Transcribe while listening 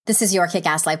This is your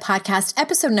Kick-Ass Life podcast,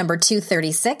 episode number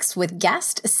 236 with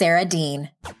guest Sarah Dean.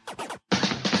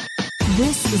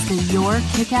 This is the Your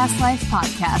Kick-Ass Life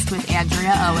podcast with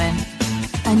Andrea Owen,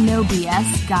 a no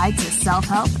BS guide to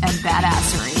self-help and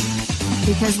badassery.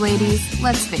 Because ladies,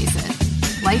 let's face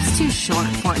it, life's too short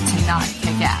for it to not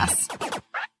kick ass.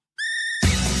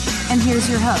 And here's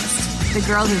your host, the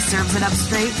girl who serves it up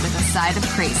straight with a side of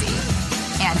crazy,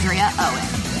 Andrea Owen.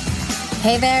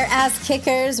 Hey there, ass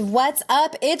kickers. What's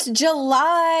up? It's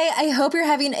July. I hope you're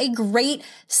having a great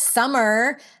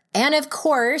summer. And of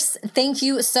course, thank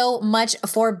you so much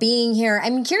for being here.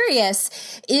 I'm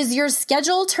curious, is your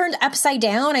schedule turned upside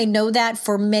down? I know that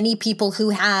for many people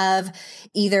who have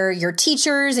either your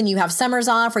teachers and you have summers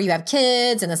off, or you have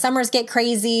kids and the summers get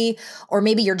crazy, or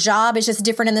maybe your job is just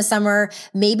different in the summer.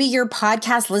 Maybe your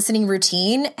podcast listening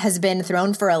routine has been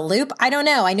thrown for a loop. I don't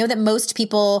know. I know that most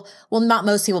people, well, not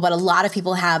most people, but a lot of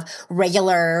people have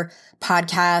regular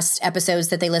podcast episodes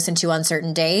that they listen to on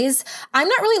certain days. I'm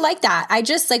not really like that. I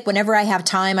just like whenever I have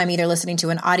time, I'm either listening to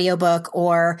an audiobook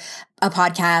or a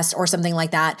podcast or something like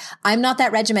that. I'm not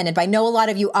that regimented, but I know a lot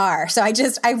of you are. So I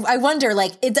wonder,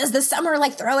 like, does the summer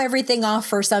like throw everything off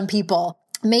for some people?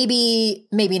 Maybe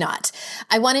not.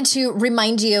 I wanted to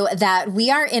remind you that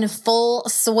we are in full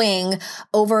swing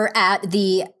over at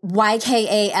the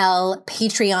YKAL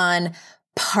Patreon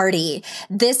party.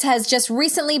 This has just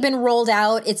recently been rolled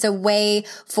out. It's a way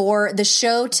for the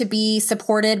show to be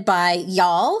supported by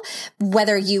y'all.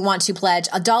 Whether you want to pledge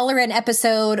 $1 an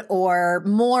episode or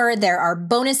more, there are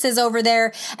bonuses over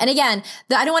there. And again,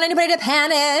 I don't want anybody to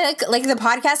panic. Like, the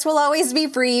podcast will always be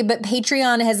free, but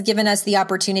Patreon has given us the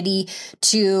opportunity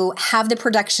to have the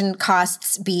production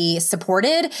costs be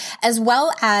supported, as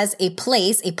well as a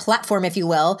platform, if you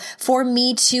will, for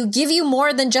me to give you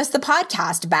more than just the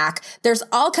podcast back. There's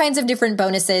all kinds of different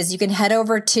bonuses. You can head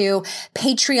over to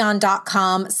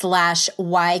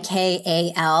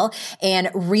patreon.com/YKAL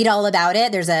and read all about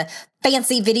it. There's a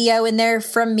fancy video in there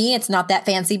from me. It's not that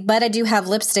fancy, but I do have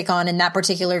lipstick on in that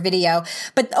particular video.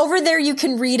 But over there, you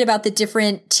can read about the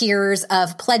different tiers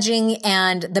of pledging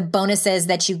and the bonuses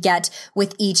that you get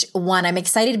with each one. I'm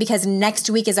excited because next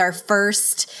week is our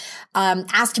first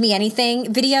Ask Me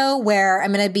Anything video, where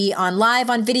I'm going to be on live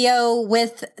on video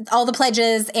with all the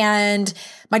pledges, and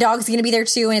my dog's going to be there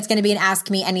too. And it's going to be an Ask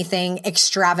Me Anything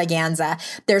extravaganza.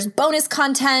 There's bonus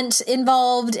content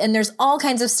involved, and there's all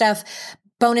kinds of stuff,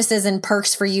 bonuses and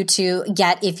perks for you to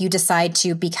get if you decide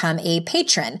to become a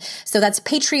patron. So that's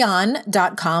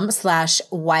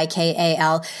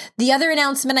patreon.com/YKAL. The other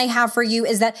announcement I have for you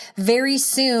is that very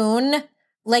soon,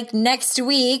 like next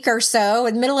week or so,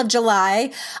 in the middle of July,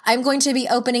 I'm going to be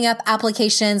opening up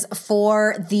applications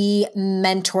for the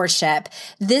mentorship.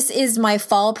 This is my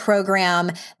fall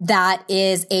program that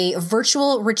is a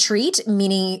virtual retreat,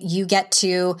 meaning you get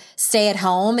to stay at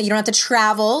home. You don't have to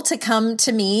travel to come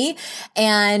to me,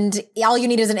 and all you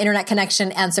need is an internet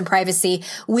connection and some privacy.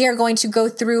 We are going to go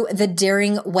through the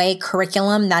Daring Way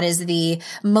curriculum. That is the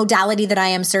modality that I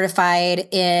am certified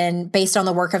in based on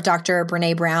the work of Dr.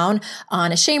 Brené Brown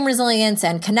on shame resilience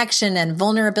and connection and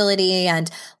vulnerability and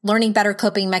learning better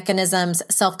coping mechanisms,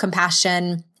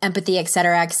 self-compassion, empathy, et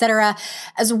cetera,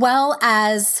 as well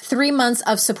as 3 months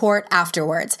of support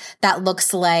afterwards. That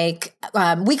looks like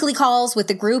weekly calls with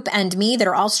the group and me that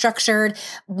are all structured,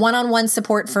 one-on-one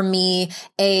support from me,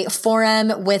 a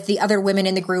forum with the other women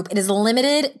in the group. It is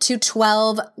limited to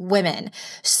 12 women.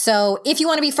 So if you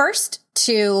want to be first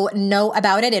to know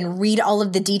about it and read all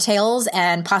of the details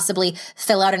and possibly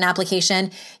fill out an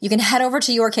application, you can head over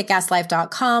to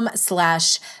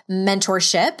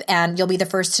yourkickasslife.com/mentorship, and you'll be the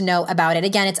first to know about it.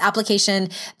 Again, it's application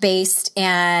based,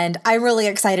 and I'm really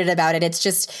excited about it. It's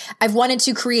just, I've wanted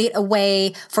to create a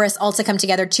way for us all to come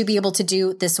together to be able to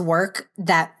do this work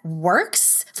that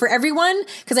works for everyone.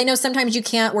 Because I know sometimes you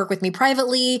can't work with me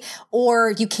privately,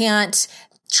 or you can't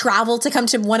travel to come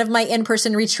to one of my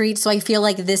in-person retreats. So I feel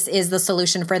like this is the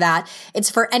solution for that. It's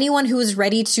for anyone who is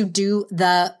ready to do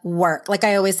the work. Like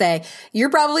I always say, you're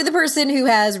probably the person who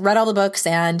has read all the books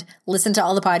and listened to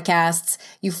all the podcasts.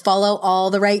 You follow all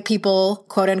the right people,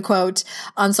 quote unquote,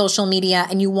 on social media,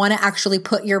 and you want to actually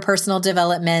put your personal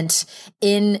development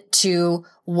into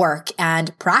work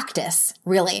and practice.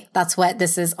 Really, that's what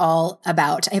this is all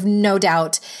about. I have no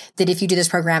doubt that if you do this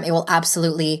program, it will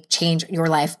absolutely change your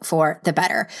life for the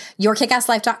better.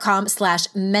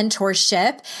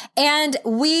 yourkickasslife.com/mentorship. And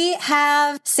we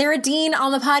have Sarah Dean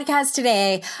on the podcast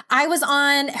today. I was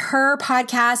on her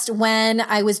podcast when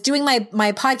I was doing my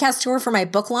podcast tour for my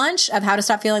book launch of How to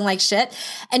Stop Feeling Like Shit.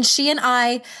 And she and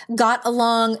I got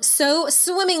along so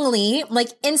swimmingly,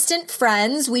 like instant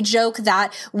friends. We joke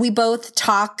that we both talk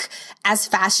talk as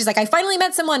fast. She's like, I finally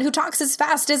met someone who talks as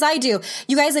fast as I do.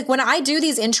 You guys, like when I do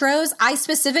these intros, I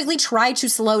specifically try to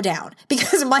slow down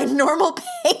because my normal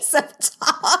pace of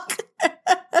talk,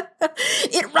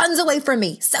 it runs away from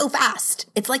me so fast.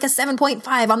 It's like a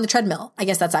 7.5 on the treadmill. I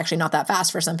guess that's actually not that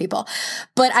fast for some people,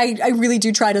 but I really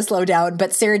do try to slow down.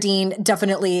 But Sarah Dean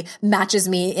definitely matches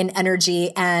me in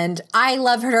energy and I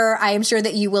love her. I am sure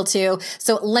that you will too.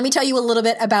 So let me tell you a little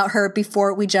bit about her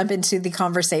before we jump into the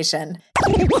conversation.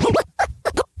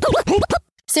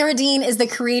 Sarah Dean is the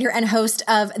creator and host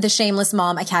of the Shameless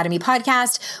Mom Academy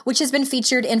podcast, which has been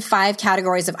featured in 5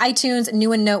 categories of iTunes,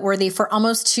 new and noteworthy for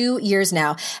almost 2 years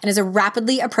now, and is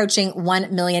rapidly approaching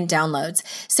 1 million downloads.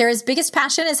 Sarah's biggest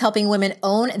passion is helping women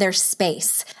own their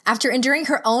space. After enduring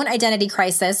her own identity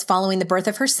crisis following the birth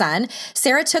of her son,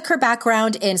 Sarah took her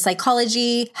background in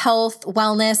psychology, health,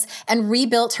 wellness, and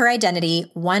rebuilt her identity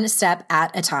one step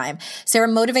at a time. Sarah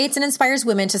motivates and inspires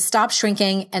women to stop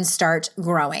shrinking and start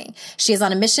growing. She is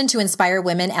on a mission to inspire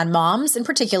women and moms in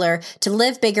particular to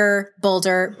live bigger,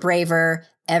 bolder, braver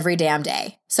every damn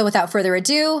day. So without further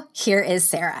ado, here is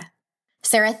Sarah.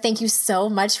 Sarah, thank you so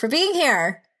much for being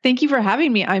here. Thank you for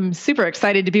having me. I'm super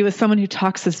excited to be with someone who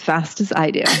talks as fast as I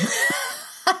do.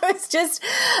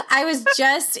 I was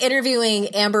just interviewing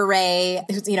Amber Ray,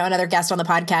 who's, another guest on the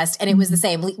podcast. And it was the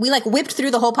same. We like whipped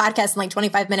through the whole podcast in like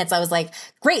 25 minutes. I was like,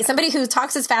 great. Somebody who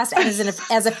talks as fast and is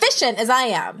as efficient as I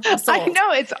am. I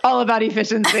know it's all about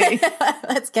efficiency.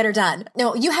 Let's get her done.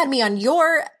 No, you had me on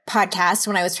your podcast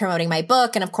when I was promoting my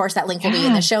book. And of course that link will be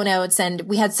in the show notes. And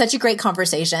we had such a great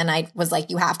conversation. I was like,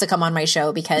 you have to come on my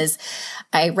show because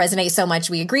I resonate so much.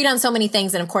 We agreed on so many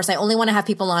things. And of course I only want to have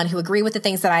people on who agree with the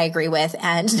things that I agree with.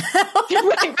 And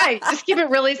right. Just keep it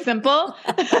really simple.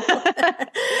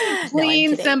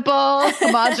 Clean, simple,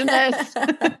 homogenous.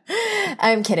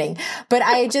 I'm kidding. But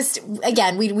I just,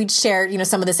 again, we'd share,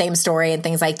 some of the same story and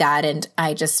things like that. And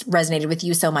I just resonated with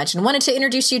you so much and wanted to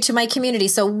introduce you to my community.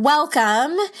 So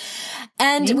welcome.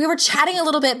 And we were chatting a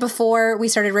little bit before we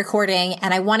started recording.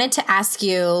 And I wanted to ask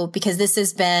you, because this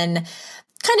has been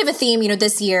kind of a theme,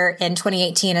 this year in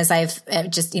 2018, as I've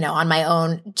just, on my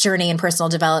own journey in personal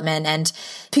development. And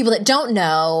people that don't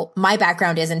know, my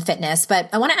background is in fitness, but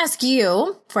I want to ask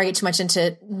you before I get too much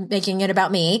into making it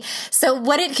about me. So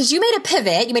because you made a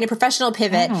pivot, you made a professional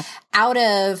pivot out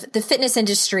of the fitness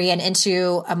industry and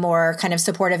into a more kind of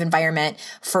supportive environment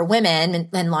for women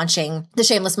and launching the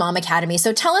Shameless Mom Academy.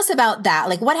 So tell us about that.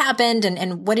 Like what happened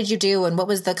and what did you do? And what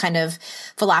was the kind of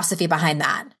philosophy behind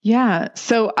that? Yeah.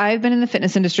 So I've been in the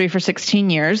fitness industry for 16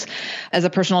 years as a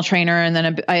personal trainer. And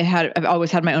then I've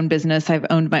always had my own business. I've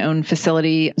owned my own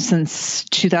facility since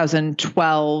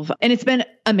 2012. And it's been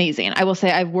amazing. I will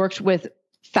say I've worked with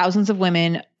thousands of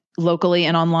women locally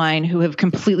and online who have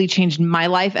completely changed my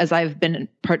life as I've been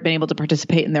able to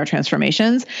participate in their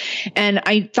transformations. And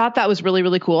I thought that was really,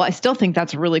 really cool. I still think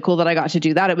that's really cool that I got to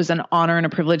do that. It was an honor and a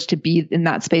privilege to be in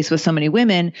that space with so many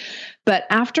women. But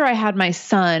after I had my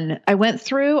son, I went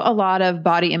through a lot of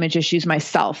body image issues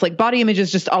myself. Like body image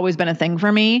has just always been a thing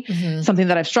for me, something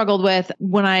that I've struggled with.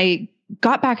 When I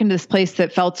got back into this place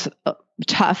that felt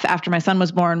tough after my son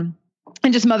was born,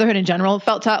 and just motherhood in general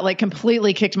felt like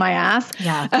completely kicked my ass.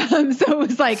 Yeah. So it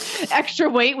was like extra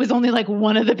weight was only like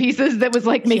one of the pieces that was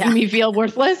like making me feel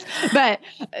worthless. But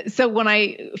so when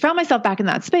I found myself back in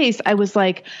that space, I was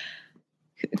like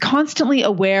constantly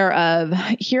aware of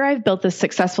here I've built this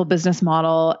successful business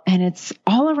model and it's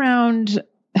all around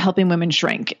helping women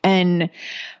shrink. And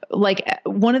like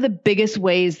one of the biggest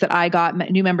ways that I got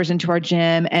new members into our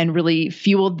gym and really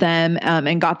fueled them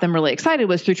and got them really excited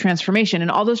was through transformation.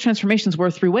 And all those transformations were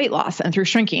through weight loss and through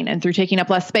shrinking and through taking up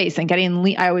less space and getting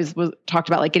lean. I always talked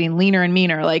about like getting leaner and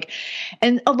meaner,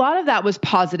 and a lot of that was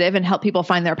positive and helped people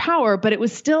find their power, but it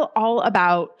was still all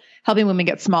about helping women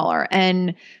get smaller.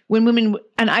 And when women,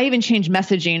 and I even changed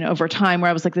messaging over time where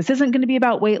I was like, this isn't going to be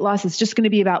about weight loss. It's just going to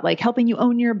be about like helping you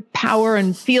own your power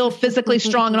and feel physically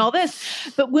strong and all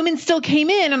this. But women still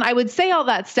came in and I would say all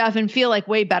that stuff and feel like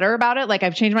way better about it. Like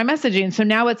I've changed my messaging. So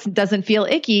now it doesn't feel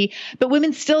icky, but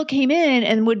women still came in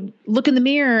and would look in the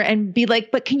mirror and be like,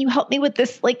 but can you help me with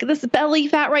this, like this belly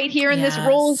fat right here and this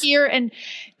roll here? And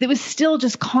it was still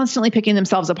just constantly picking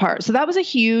themselves apart. So that was a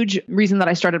huge reason that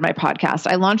I started my podcast.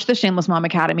 I launched the Shameless Mom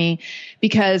Academy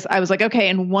because I was like, okay,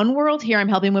 in one world here, I'm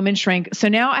helping women shrink. So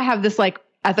now I have this like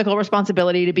ethical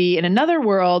responsibility to be in another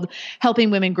world,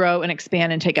 helping women grow and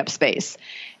expand and take up space.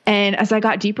 And as I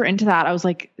got deeper into that, I was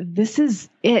like, this is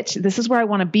it. This is where I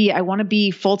want to be. I want to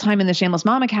be full-time in the Shameless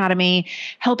Mom Academy,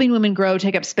 helping women grow,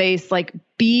 take up space, like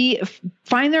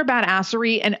find their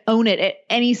badassery and own it at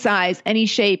any size, any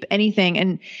shape,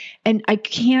 anything. And I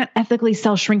can't ethically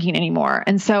sell shrinking anymore.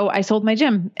 And so I sold my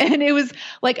gym, and it was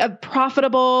like a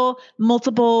profitable,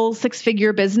 multiple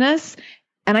 6-figure business.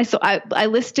 And I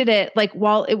listed it like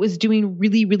while it was doing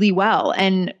really, really well.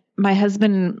 And my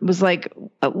husband was like,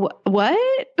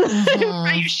 what?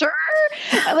 Are you sure?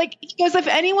 Like, he goes, if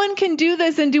anyone can do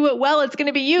this and do it well, it's going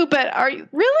to be you. But are you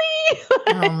really?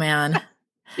 Oh man.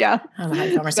 Yeah. That was a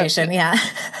hard conversation. Yeah.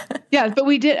 Yeah. But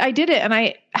I did it. And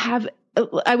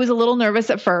I was a little nervous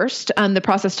at first. The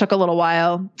process took a little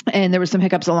while, and there were some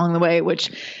hiccups along the way,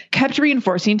 which kept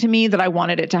reinforcing to me that I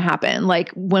wanted it to happen. Like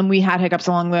when we had hiccups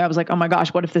along the way, I was like, oh my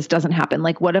gosh, what if this doesn't happen?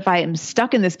 Like, what if I am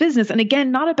stuck in this business? And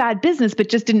again, not a bad business, but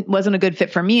just wasn't a good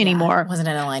fit for me anymore. Wasn't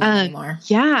in alignment anymore.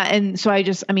 Yeah. And so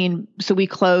so we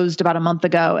closed about a month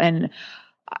ago, and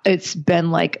it's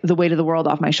been like the weight of the world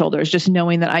off my shoulders, just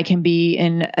knowing that I can be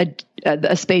in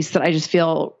a space that I just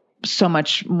feel so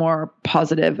much more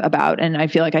positive about. And I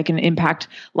feel like I can impact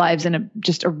lives in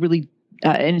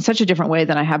in such a different way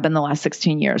than I have been the last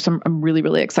 16 years. So I'm really,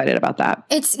 really excited about that.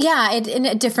 In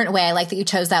a different way. I like that you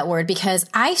chose that word, because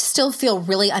I still feel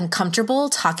really uncomfortable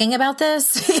talking about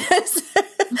this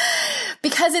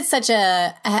because it's such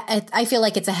I feel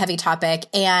like it's a heavy topic.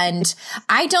 And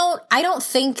I don't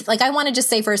think, like, I want to just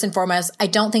say first and foremost, I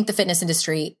don't think the fitness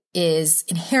industry is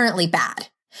inherently bad.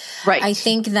 Right. I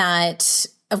think that,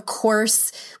 of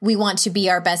course, we want to be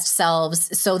our best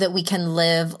selves so that we can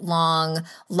live long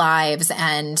lives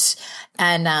and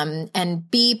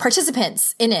be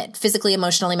participants in it physically,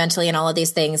 emotionally, mentally, and all of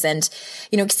these things. And,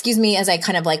 excuse me as I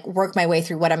kind of like work my way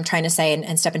through what I'm trying to say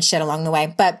and step in shit along the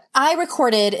way. But I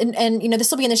recorded, and this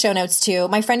will be in the show notes too.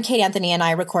 My friend Kate Anthony and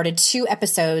I recorded 2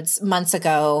 episodes months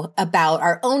ago about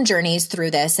our own journeys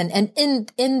through this. And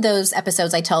in those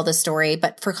episodes, I tell this story,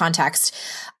 but for context,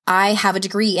 I have a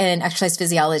degree in exercise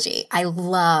physiology. I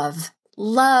love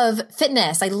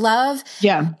fitness.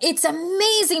 It's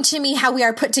amazing to me how we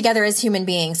are put together as human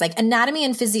beings. Like, anatomy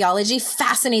and physiology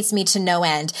fascinates me to no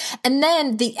end. And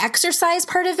then the exercise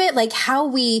part of it, like how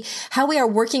we are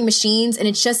working machines. And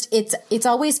it's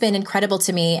always been incredible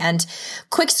to me. And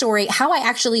quick story, how I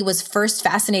actually was first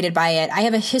fascinated by it. I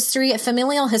have a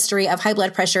familial history of high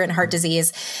blood pressure and heart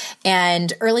disease.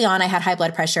 And early on, I had high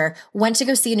blood pressure, went to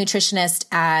go see a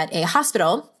nutritionist at a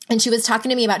hospital. And she was talking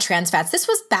to me about trans fats. This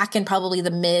was back in probably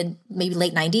the maybe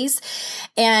late 90s.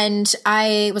 And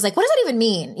I was like, what does that even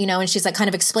mean? And she's like kind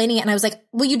of explaining it. And I was like,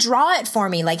 will you draw it for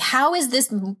me? Like, how is this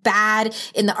bad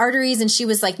in the arteries? And she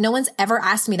was like, no one's ever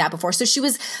asked me that before. So she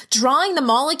was drawing the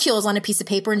molecules on a piece of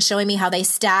paper and showing me how they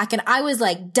stack. And I was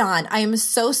like, done. I am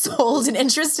so sold and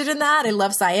interested in that. I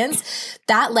love science.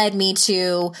 That led me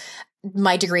to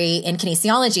my degree in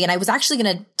kinesiology. And I was actually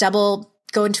going to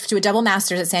go into a double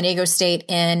master's at San Diego State,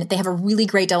 and they have a really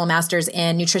great double master's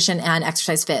in nutrition and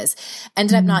exercise phys.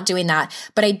 Ended up not doing that,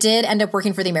 but I did end up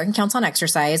working for the American Council on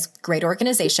Exercise. Great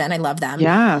organization. I love them.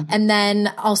 Yeah. And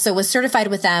then also was certified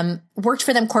with them, worked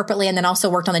for them corporately, and then also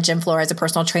worked on the gym floor as a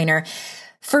personal trainer.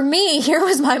 For me, here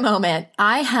was my moment.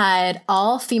 I had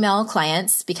all female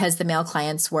clients because the male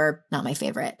clients were not my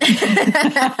favorite.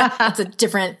 That's a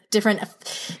different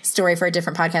story for a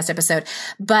different podcast episode.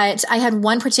 But I had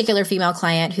one particular female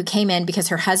client who came in because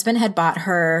her husband had bought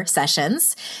her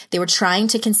sessions. They were trying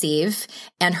to conceive,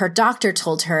 and her doctor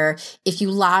told her, if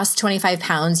you lost 25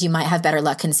 pounds, you might have better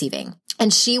luck conceiving.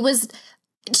 And there was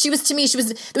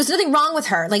nothing wrong with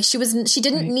her. Like, she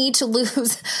didn't need to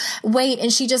lose weight.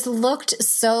 And she just looked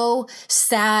so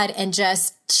sad, and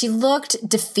she looked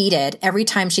defeated every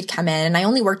time she'd come in. And I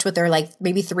only worked with her like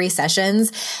maybe 3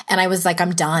 sessions. And I was like,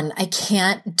 I'm done. I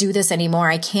can't do this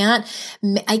anymore. I can't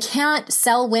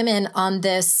sell women on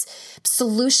this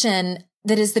solution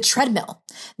that is the treadmill,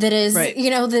 that is, right.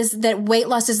 That weight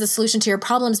loss is the solution to your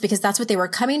problems, because that's what they were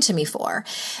coming to me for.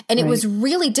 And it was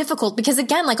really difficult because,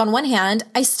 again, like, on one hand,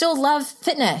 I still love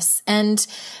fitness and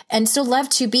still love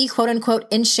to be quote unquote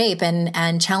in shape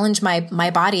and challenge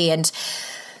my body.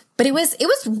 But was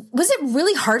it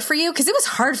really hard for you? Because it was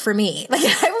hard for me. Like,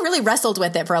 I really wrestled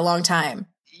with it for a long time.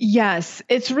 Yes,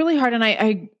 it's really hard. And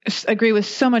I agree with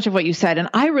so much of what you said. And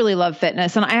I really love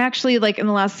fitness. And I actually, like, in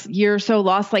the last year or so,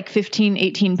 lost like 15,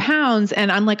 18 pounds.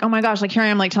 And I'm like, oh my gosh, like, here I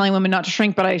am, like, telling women not to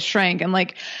shrink, but I shrank. And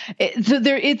like, so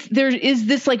there is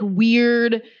this like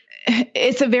weird,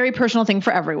 it's a very personal thing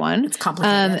for everyone. It's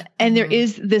complicated. And there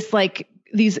is this like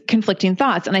these conflicting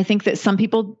thoughts. And I think that some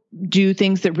people do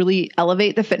things that really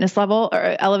elevate the fitness level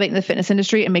or elevate the fitness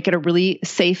industry and make it a really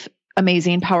safe,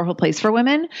 amazing, powerful place for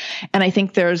women. And I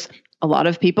think there's a lot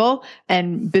of people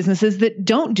and businesses that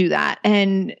don't do that.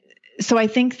 And so I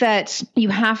think that you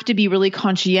have to be really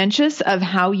conscientious of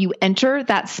how you enter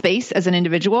that space as an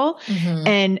individual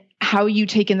and how you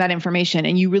take in that information.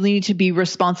 And you really need to be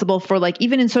responsible for, like,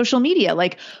 even in social media,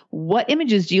 like, what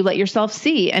images do you let yourself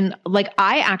see? And like,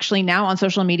 I actually now on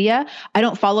social media, I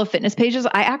don't follow fitness pages.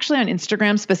 I actually on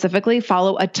Instagram specifically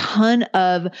follow a ton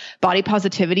of body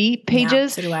positivity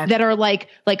pages that are like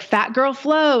Fat Girl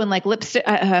Flow and like lipstick.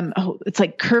 It's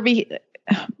like curvy,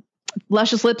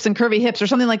 luscious lips and curvy hips or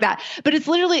something like that. But it's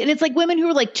literally, and it's like women who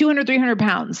are like 200, 300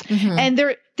 pounds and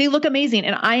they look amazing.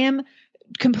 And I am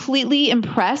completely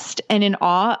impressed and in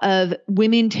awe of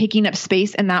women taking up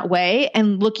space in that way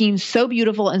and looking so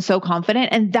beautiful and so confident.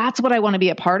 And that's what I want to be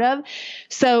a part of.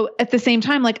 So at the same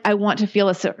time, like, I want to feel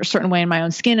a certain way in my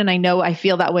own skin. And I know I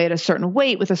feel that way at a certain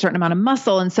weight with a certain amount of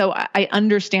muscle. And so I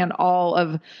understand all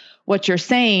of what you're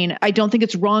saying. I don't think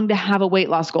it's wrong to have a weight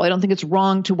loss goal. I don't think it's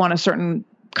wrong to want a certain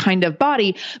kind of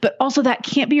body, but also that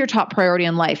can't be your top priority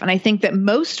in life. And I think that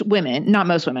most women, not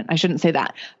most women, I shouldn't say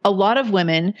that. A lot of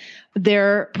women,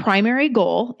 their primary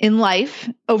goal in life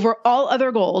over all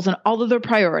other goals and all of their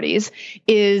priorities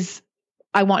is,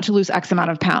 I want to lose X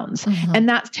amount of pounds. And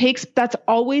that's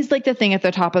always like the thing at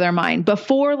the top of their mind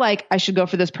before, like, I should go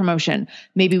for this promotion.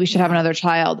 Maybe we should have another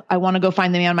child. I want to go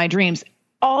find the man of my dreams.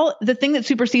 All the thing that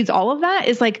supersedes all of that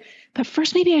is like, but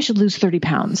first, maybe I should lose 30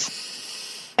 pounds.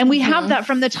 And we have that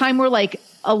from the time we're like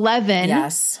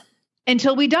 11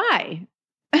 until we die.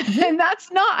 And I'm not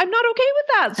okay with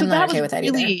that. So I'm not okay with that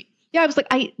either. Yeah. I was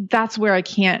like, that's where I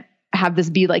can't have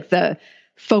this be like the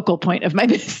focal point of my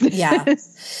business. Yeah.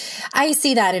 I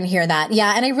see that and hear that.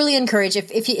 Yeah. And I really encourage,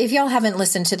 if y'all haven't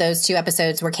listened to those 2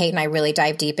 episodes where Kate and I really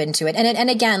dive deep into it. And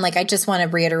again, like, I just want to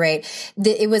reiterate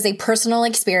that it was a personal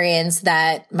experience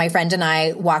that my friend and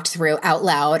I walked through out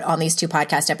loud on these 2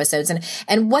 podcast episodes.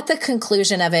 And what the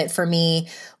conclusion of it for me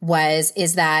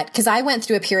is that, because I went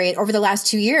through a period over the last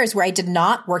 2 years where I did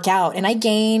not work out and I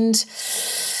gained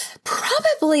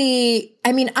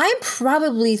I'm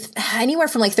probably anywhere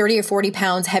from like 30 or 40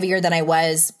 pounds heavier than I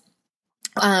was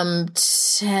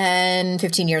 10,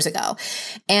 15 years ago.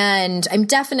 And I'm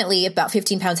definitely about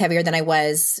 15 pounds heavier than I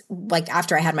was like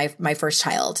after I had my first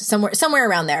child, somewhere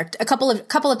around there, a couple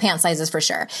of pant sizes for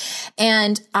sure.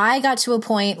 And I got to a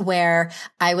point where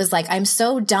I was like, I'm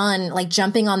so done, like,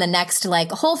 jumping on the next, like,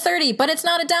 Whole30, but it's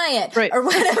not a diet, right, or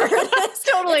whatever it is.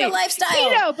 Totally. It's a lifestyle.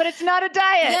 Keto, but it's not a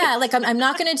diet. Yeah. Like, I'm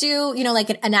not going to do, like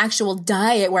an actual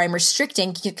diet where I'm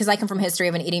restricting, because I come from a history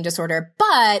of an eating disorder.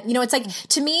 But, it's like,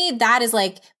 to me, that is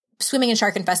like swimming in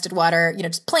shark infested water,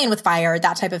 just playing with fire,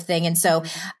 that type of thing. And so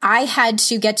I had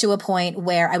to get to a point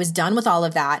where I was done with all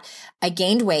of that. I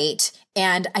gained weight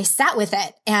and I sat with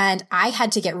it, and I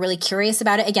had to get really curious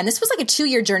about it. Again, this was like a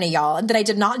 2-year journey, y'all, that I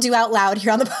did not do out loud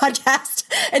here on the podcast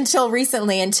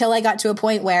until I got to a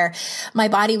point where my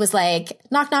body was like,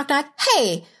 knock, knock, knock.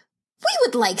 Hey, we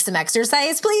would like some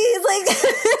exercise, please. Like,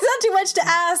 it's not too much to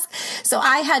ask. So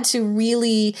I had to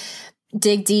really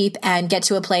dig deep and get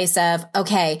to a place of,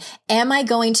 okay, am I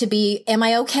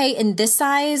okay in this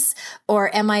size,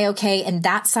 or am I okay in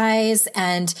that size?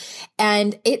 And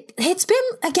it's been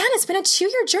a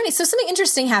 2-year journey. So something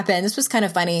interesting happened. This was kind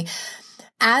of funny.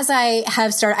 As I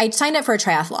signed up for a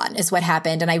triathlon is what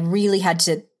happened. And I really had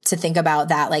to think about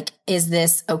that. Like, is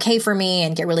this okay for me,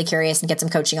 and get really curious and get some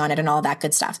coaching on it and all that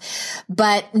good stuff.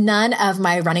 But none of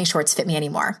my running shorts fit me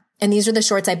anymore. And these are the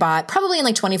shorts I bought probably in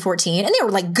like 2014. And they were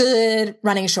like good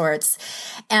running shorts.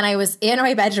 And I was in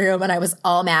my bedroom and I was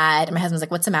all mad. And my husband's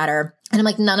like, what's the matter? And I'm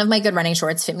like, none of my good running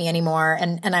shorts fit me anymore.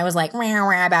 And I was like, rah,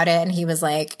 rah, about it. And he was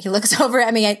like, he looks over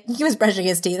at me. He was brushing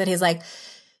his teeth and he's like,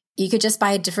 you could just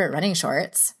buy different running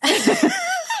shorts.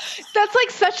 That's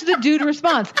like such the dude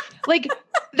response. Like,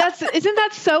 isn't that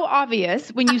so obvious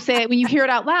when you say it, when you hear it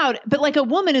out loud? But like, a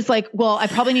woman is like, well, I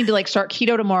probably need to like start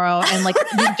keto tomorrow and like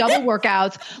do double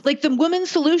workouts. Like, the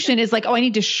woman's solution is like, oh, I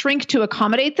need to shrink to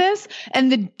accommodate this.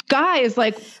 And the guy is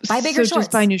like, buy bigger shorts.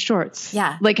 Just buy new shorts.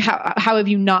 Yeah. Like, how have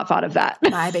you not thought of that?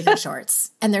 Buy bigger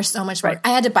shorts. And there's so much more. Right. I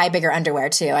had to buy bigger underwear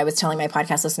too. I was telling my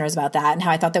podcast listeners about that and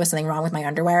how I thought there was something wrong with my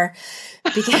underwear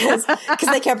because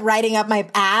they kept writing up my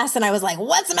ass. And I was like,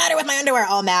 what's the matter with my underwear?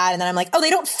 All mad. And then I'm like, oh, they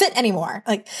don't fit anymore.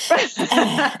 Like,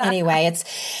 like, anyway,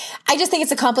 I just think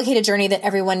it's a complicated journey that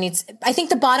everyone needs. I think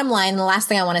the bottom line, the last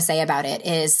thing I want to say about it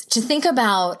is to think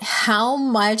about how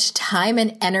much time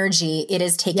and energy it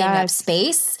is taking up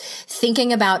space,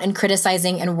 thinking about and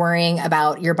criticizing and worrying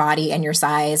about your body and your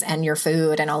size and your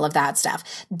food and all of that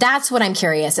stuff. That's what I'm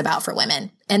curious about for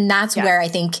women. And that's where I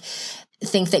think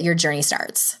that your journey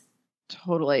starts.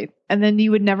 Totally. And then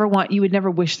you would never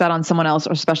wish that on someone else,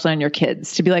 or especially on your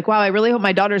kids, to be like, wow, I really hope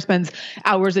my daughter spends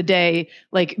hours a day,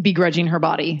 like begrudging her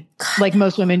body, like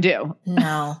most women do.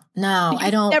 No, I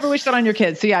don't. Never wish that on your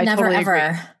kids. So yeah, I totally agree.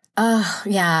 Oh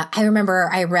yeah. I remember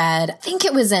I read, I think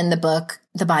it was in the book,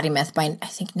 The Body Myth by, I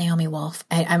think, Naomi Wolf.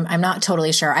 I'm not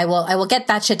totally sure. I will get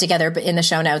that shit together in the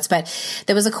show notes, but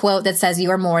there was a quote that says, you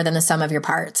are more than the sum of your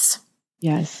parts.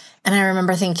 Yes. And I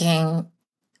remember thinking,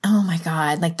 oh my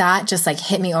God, like that just like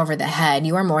hit me over the head.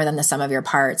 You are more than the sum of your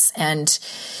parts. And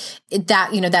that,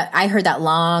 that I heard that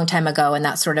long time ago. And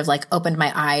that sort of like opened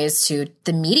my eyes to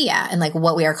the media and like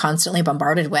what we are constantly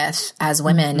bombarded with as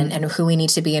women and who we need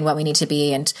to be and what we need to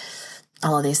be and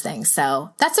all of these things.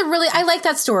 So that's I like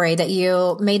that story that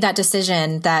you made that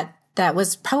decision that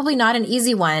was probably not an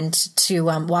easy one to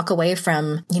walk away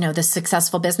from, the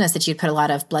successful business that you'd put a lot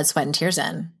of blood, sweat, and tears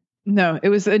in. No, it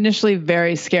was initially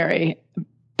very scary.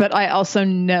 But I also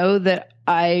know that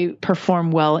I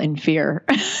perform well in fear.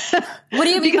 What do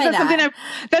you mean by that?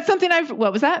 That's something I've,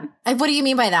 what was that? What do you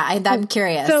mean by that? I'm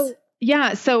curious.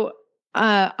 So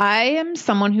I am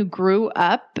someone who grew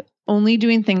up only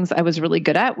doing things I was really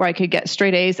good at, where I could get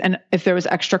straight A's. And if there was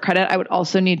extra credit, I would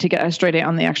also need to get a straight A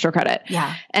on the extra credit.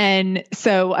 Yeah. And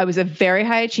so I was a very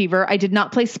high achiever. I did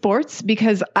not play sports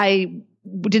because I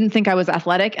didn't think I was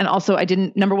athletic. And also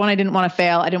number one, I didn't want to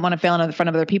fail. I didn't want to fail in front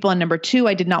of other people. And number two,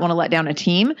 I did not want to let down a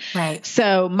team. Right.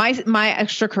 So my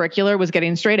extracurricular was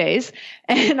getting straight A's.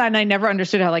 And I never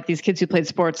understood how like these kids who played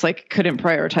sports, like couldn't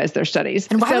prioritize their studies.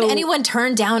 And why would anyone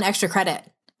turn down extra credit?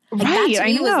 Like, right.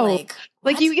 I know.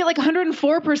 Like you get like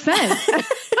 104%.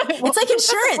 It's like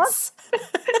insurance.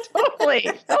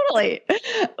 Totally.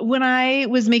 When I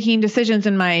was making decisions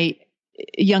in my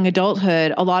young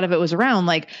adulthood, a lot of it was around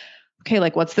like, okay,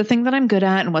 like what's the thing that I'm good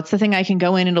at and what's the thing I can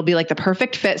go in and it'll be like the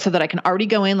perfect fit so that I can already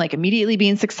go in like immediately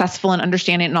being successful and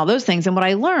understanding it and all those things. And what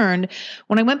I learned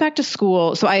when I went back to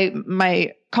school, so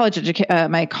my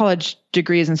college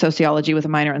degree is in sociology with a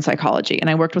minor in psychology. And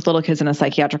I worked with little kids in a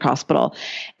psychiatric hospital.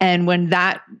 And when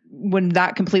that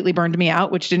completely burned me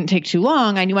out, which didn't take too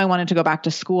long, I knew I wanted to go back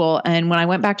to school. And when I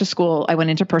went back to school, I went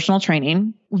into personal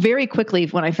training. Very quickly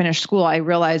when I finished school, I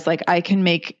realized like I can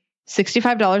make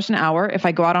 $65 an hour if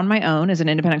I go out on my own as an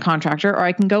independent contractor, or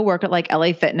I can go work at like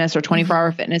LA Fitness or 24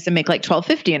 Hour Fitness and make like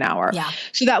 $12.50 an hour. Yeah.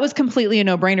 So that was completely a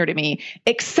no-brainer to me,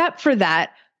 except for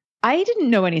that I didn't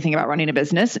know anything about running a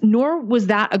business, nor was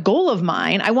that a goal of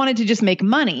mine. I wanted to just make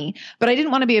money, but I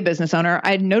didn't want to be a business owner.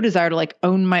 I had no desire to like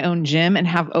own my own gym and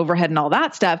have overhead and all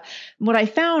that stuff. What I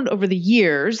found over the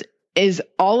years is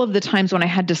all of the times when I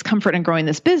had discomfort in growing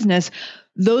this business,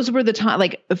 those were the time,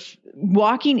 like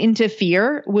walking into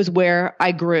fear was where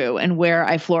I grew and where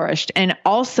I flourished. And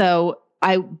also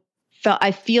I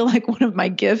feel like one of my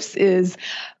gifts is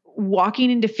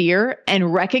walking into fear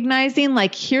and recognizing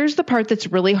like, here's the part that's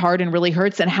really hard and really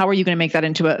hurts. And how are you going to make that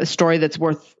into a story that's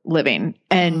worth living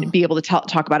and be able to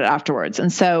talk about it afterwards?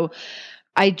 And so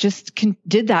I just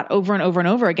did that over and over and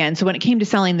over again. So when it came to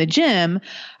selling the gym,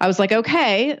 I was like,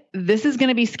 okay, this is going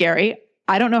to be scary.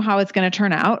 I don't know how it's going to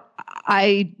turn out.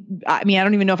 I mean, I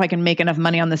don't even know if I can make enough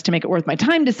money on this to make it worth my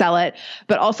time to sell it,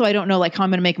 but also I don't know like how I'm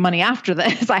going to make money after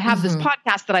this. I have this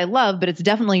podcast that I love, but it's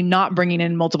definitely not bringing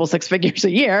in multiple six figures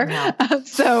a year. No.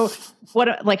 So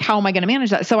how am I going to manage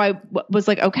that? So I was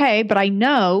like, okay, but I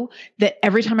know that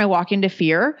every time I walk into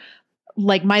fear,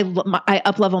 like I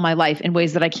up-level my life in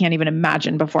ways that I can't even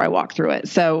imagine before I walk through it.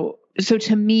 So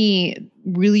to me,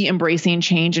 really embracing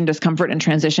change and discomfort and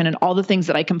transition and all the things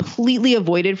that I completely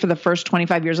avoided for the first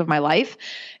 25 years of my life,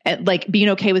 and like being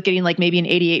okay with getting like maybe an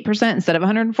 88% instead of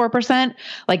 104%,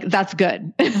 like that's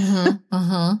good.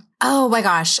 Oh my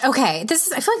gosh. Okay. I feel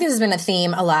like this has been a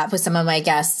theme a lot with some of my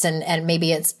guests, and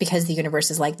maybe it's because the universe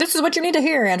is like, this is what you need to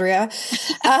hear, Andrea.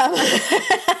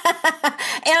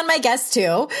 And my guests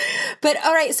too. But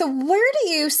all right. So where do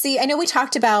you see, I know we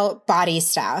talked about body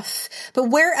stuff, but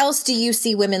where else do you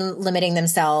see women limiting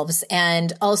themselves?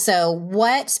 And also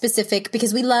what specific,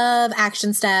 because we love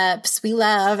action steps, we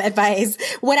love advice.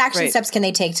 What action steps can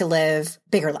they take to live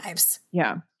bigger lives?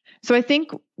 Yeah. So I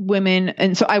think women,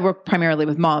 and so I work primarily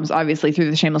with moms, obviously through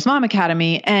the Shameless Mom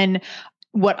Academy. And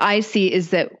what I see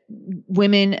is that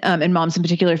women and moms in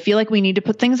particular feel like we need to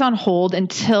put things on hold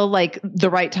until like the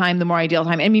right time, the more ideal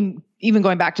time. I mean, even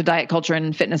going back to diet culture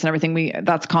and fitness and everything,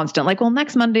 that's constant. Like, well,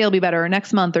 next Monday will be better, or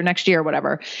next month or next year, or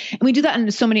whatever. And we do that in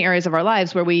so many areas of our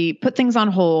lives where we put things on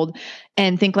hold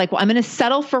and think like, well, I'm going to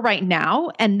settle for right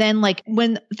now. And then like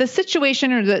when the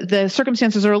situation or the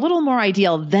circumstances are a little more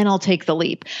ideal, then I'll take the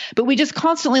leap. But we just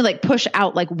constantly like push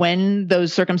out like when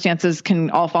those circumstances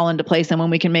can all fall into place and when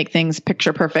we can make things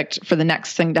picture perfect for the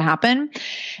next thing to happen.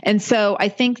 And so I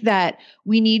think that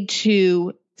we need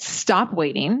to stop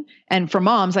waiting. And for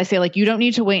moms, I say like, you don't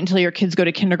need to wait until your kids go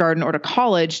to kindergarten or to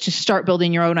college to start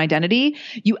building your own identity.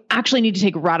 You actually need to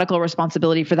take radical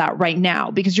responsibility for that right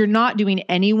now, because you're not doing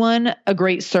anyone a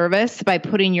great service by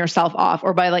putting yourself off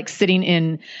or by like sitting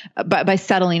in, by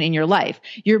settling in your life.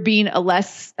 You're being a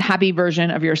less happy version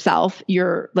of yourself.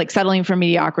 You're like settling for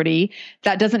mediocrity.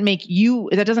 That doesn't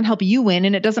help you win.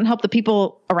 And it doesn't help the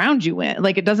people around you win.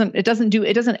 Like it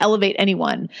doesn't elevate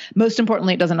anyone. Most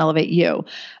importantly, it doesn't elevate you.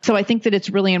 So I think that it's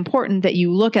really important that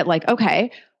you look at like,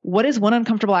 okay, what is one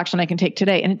uncomfortable action I can take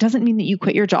today? And it doesn't mean that you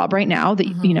quit your job right now, that,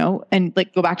 you know, and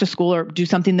like go back to school or do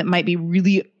something that might be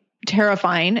really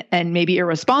terrifying and maybe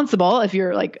irresponsible if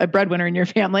you're like a breadwinner in your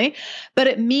family. But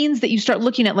it means that you start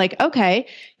looking at like, okay,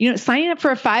 you know, signing up for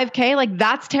a 5K, like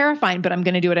that's terrifying, but I'm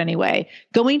going to do it anyway.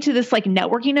 Going to this like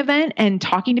networking event and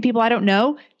talking to people I don't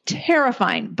know,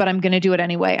 terrifying, but I'm going to do it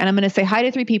anyway. And I'm going to say hi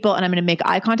to 3 people and I'm going to make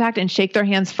eye contact and shake their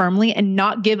hands firmly and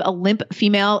not give a limp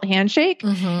female handshake.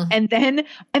 And then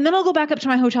I'll go back up to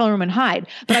my hotel room and hide,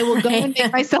 but I will go and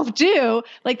make myself do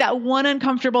like that one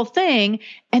uncomfortable thing.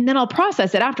 And then I'll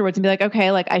process it afterwards and be like,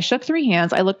 okay, like I shook 3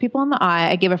 hands. I looked people in the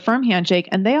eye. I gave a firm handshake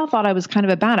and they all thought I was kind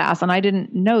of a badass. And I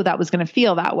didn't know that was going to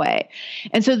feel that way.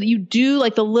 And so you do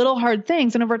like the little hard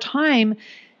things. And over time,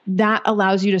 that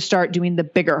allows you to start doing the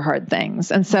bigger hard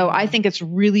things. And so I think it's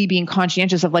really being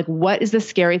conscientious of like, what is the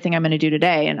scary thing I'm going to do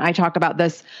today? And I talk about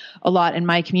this a lot in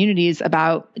my communities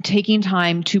about taking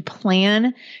time to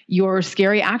plan your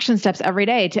scary action steps every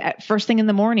day to first thing in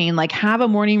the morning, like have a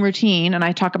morning routine. And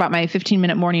I talk about my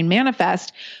 15-minute morning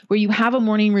manifest where you have a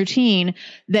morning routine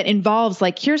that involves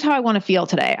like, here's how I want to feel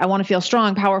today. I want to feel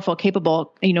strong, powerful,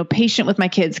 capable, you know, patient with my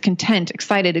kids, content,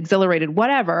 excited, exhilarated,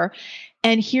 whatever.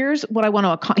 And here's what I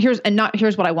want to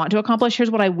here's what I want to accomplish.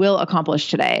 Here's what I will accomplish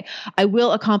today. I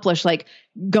will accomplish like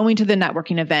going to the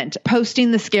networking event,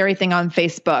 posting the scary thing on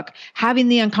Facebook, having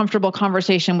the uncomfortable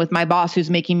conversation with my boss who's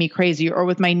making me crazy, or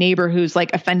with my neighbor who's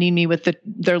like offending me with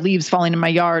their leaves falling in my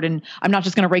yard. And I'm not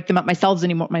just going to rake them up myself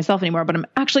anymore, but I'm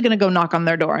actually going to go knock on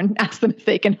their door and ask them if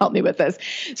they can help me with this.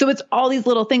 So it's all these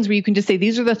little things where you can just say,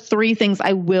 these are the 3 things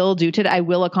I will do today. I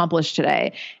will accomplish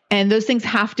today. And those things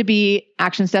have to be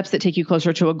action steps that take you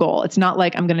closer to a goal. It's not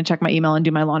like I'm going to check my email and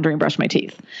do my laundry and brush my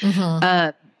teeth.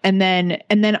 And then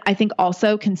I think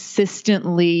also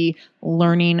consistently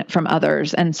learning from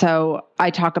others. And so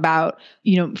I talk about,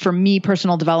 you know, for me,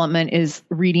 personal development is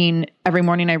reading. Every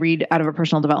morning I read out of a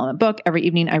personal development book. Every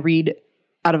evening I read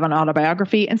out of an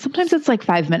autobiography. And sometimes it's like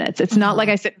 5 minutes. It's not like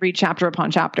I sit and read chapter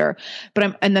upon chapter,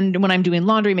 and then when I'm doing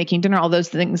laundry, making dinner, all those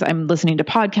things, I'm listening to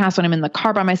podcasts. When I'm in the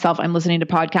car by myself, I'm listening to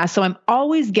podcasts. So I'm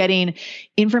always getting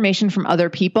information from other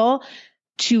people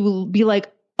to be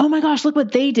like, oh my gosh, look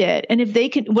what they did. And if they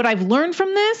can, what I've learned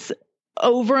from this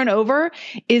over and over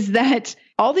is that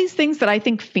all these things that I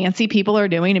think fancy people are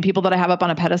doing and people that I have up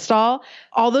on a pedestal,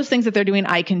 all those things that they're doing,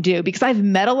 I can do because I've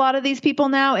met a lot of these people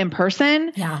now in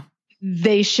person. Yeah.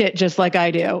 They shit just like I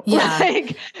do. Yeah.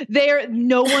 Like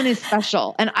no one is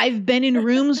special. And I've been in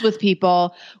rooms with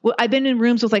people. I've been in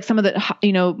rooms with like some of the,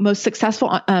 you know, most successful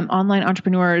online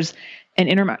entrepreneurs and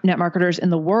internet marketers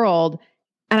in the world.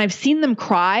 And I've seen them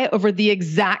cry over the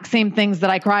exact same things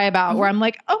that I cry about, where I'm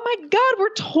like, oh my God,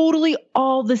 we're totally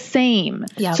all the same.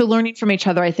 Yep. So learning from each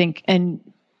other, I think, and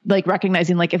like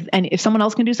recognizing like if someone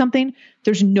else can do something,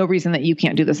 there's no reason that you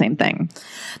can't do the same thing.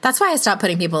 That's why I stopped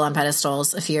putting people on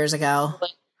pedestals a few years ago.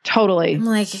 Totally. I'm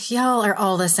like, y'all are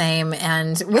all the same.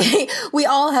 And we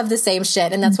all have the same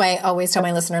shit. And that's why I always tell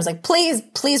my listeners, like, please,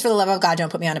 for the love of God,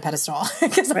 don't put me on a pedestal.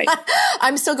 Because right.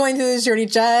 I'm still going through this journey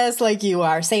just like you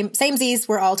are. Same Z's.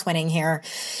 We're all twinning here.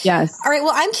 Yes. All right.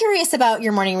 Well, I'm curious about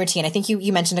your morning routine. I think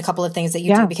you mentioned a couple of things that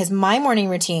you do, because my morning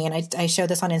routine, I show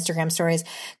this on Instagram stories,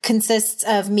 consists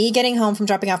of me getting home from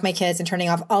dropping off my kids and turning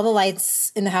off all the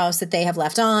lights in the house that they have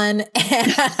left on. And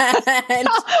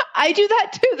I do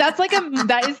that too. That's like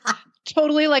that is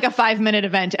totally like a 5-minute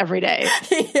event every day.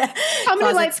 Yeah. How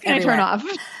many lights can I turn off?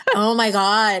 Oh my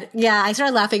God. Yeah. I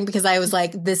started laughing because I was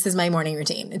like, this is my morning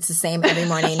routine. It's the same every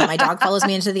morning. My dog follows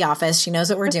me into the office. She knows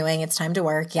what we're doing. It's time to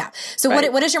work. Yeah. So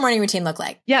what does your morning routine look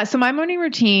like? Yeah. So my morning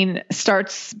routine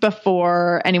starts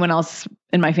before anyone else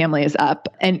in my family is up,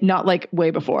 and not like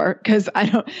way before. Cause I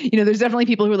don't, there's definitely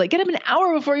people who are like, get up an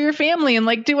hour before your family and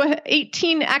like do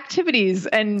 18 activities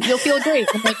and you'll feel great.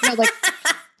 I'm like, no, like,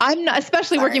 I'm not,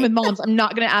 especially working with moms. I'm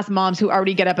not going to ask moms who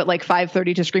already get up at like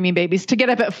 5:30 to screaming babies to get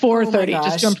up at 4:30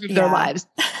 just to improve their lives.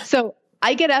 So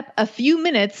I get up a few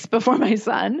minutes before my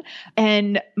son,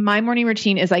 and my morning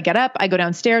routine is I get up, I go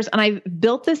downstairs, and I've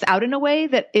built this out in a way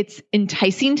that it's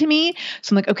enticing to me.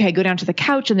 So I'm like, okay, I go down to the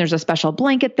couch and there's a special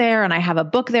blanket there and I have a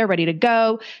book there ready to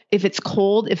go. If it's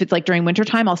cold, if it's like during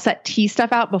wintertime, I'll set tea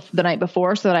stuff out the night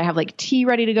before so that I have like tea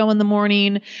ready to go in the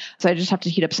morning. So I just have to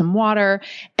heat up some water.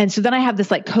 And so then I have this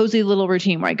like cozy little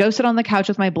routine where I go sit on the couch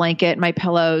with my blanket, my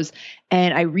pillows,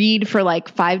 and I read for like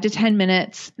 5 to 10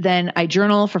 minutes. Then I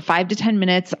journal for 5 to 10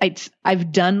 minutes.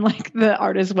 I've done like the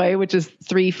artist way, which is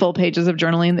 3 full pages of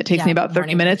journaling that takes me about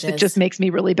 30 minutes. Pages. It just makes me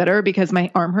really bitter because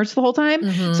my arm hurts the whole time.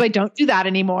 Mm-hmm. So I don't do that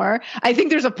anymore. I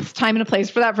think there's a time and a place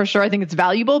for that for sure. I think it's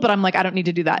valuable, but I'm like, I don't need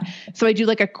to do that. So I do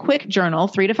like a quick journal,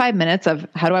 3 to 5 minutes of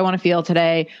how do I want to feel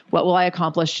today? What will I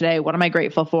accomplish today? What am I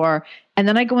grateful for? And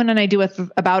then I go in and I do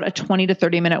about a 20 to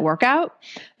 30 minute workout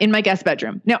in my guest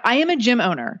bedroom. Now, I am a gym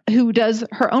owner who does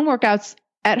her own workouts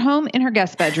at home in her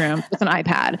guest bedroom with an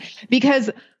iPad, because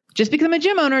just because I'm a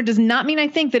gym owner does not mean I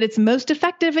think that it's most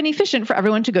effective and efficient for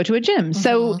everyone to go to a gym. Mm-hmm.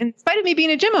 So in spite of me being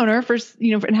a gym owner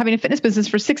and having a fitness business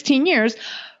for 16 years,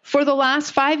 for the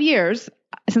last 5 years,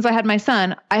 since I had my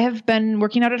son, I have been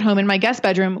working out at home in my guest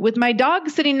bedroom with my dog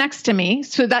sitting next to me.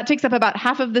 So that takes up about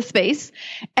half of the space.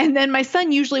 And then my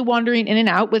son usually wandering in and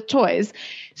out with toys.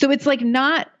 So it's like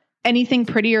not anything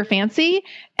pretty or fancy.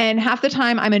 And half the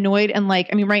time I'm annoyed and like,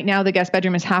 right now the guest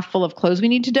bedroom is half full of clothes we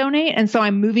need to donate. And so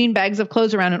I'm moving bags of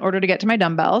clothes around in order to get to my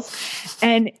dumbbells.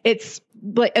 And it's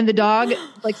like, and the dog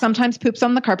like sometimes poops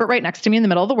on the carpet right next to me in the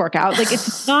middle of the workout. Like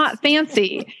it's not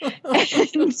fancy.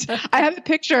 And I have a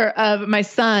picture of my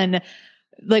son.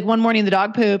 Like one morning the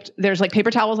dog pooped. There's like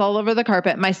paper towels all over the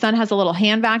carpet. My son has a little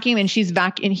hand vacuum and he's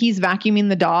vacuuming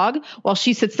the dog while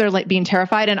she sits there like being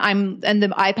terrified. And the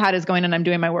iPad is going and I'm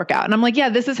doing my workout. And I'm like, yeah,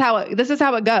 this is how it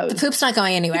goes. The poop's not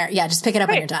going anywhere. Yeah. Just pick it up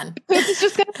when you're done. The poop is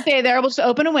just going to stay there. We'll just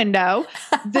open a window.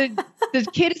 The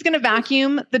kid is going to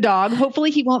vacuum the dog.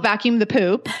 Hopefully he won't vacuum the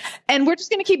poop, and we're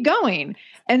just going to keep going.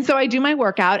 And so I do my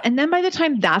workout. And then by the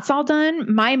time that's all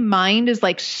done, my mind is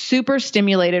like super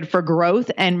stimulated for growth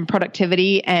and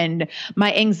productivity. And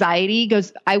my anxiety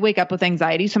I wake up with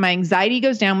anxiety. So my anxiety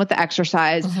goes down with the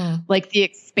exercise, like the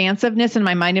expansiveness in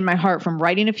my mind and my heart from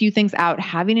writing a few things out,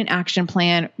 having an action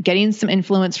plan, getting some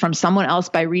influence from someone else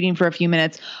by reading for a few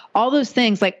minutes, all those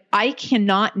things. Like I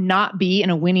cannot not be in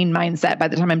a winning mindset by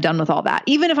the time I'm done with all that.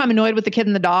 Even if I'm annoyed with the kid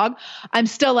and the dog, I'm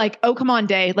still like, oh, come on,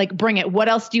 Day, like bring it. What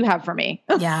else do you have for me?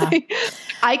 Yeah.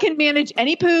 I can manage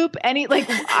any poop,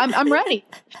 I'm ready.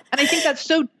 And I think that's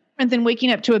so different than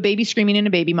waking up to a baby screaming in a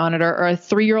baby monitor or a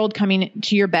 3-year-old coming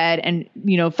to your bed and,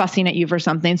 fussing at you for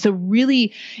something. So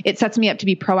really it sets me up to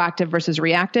be proactive versus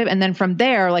reactive. And then from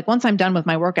there, like once I'm done with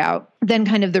my workout, then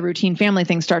kind of the routine family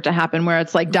things start to happen where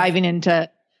it's like diving into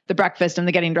the breakfast and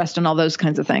the getting dressed and all those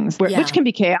kinds of things, which can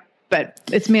be chaotic, but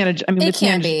it's managed. It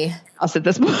can be us at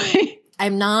this point.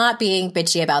 I'm not being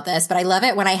bitchy about this, but I love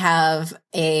it when I have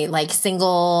a like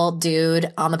single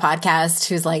dude on the podcast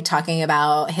who's like talking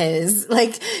about his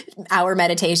like hour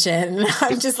meditation.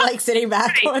 I'm just like sitting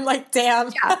back going like, damn,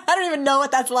 I don't even know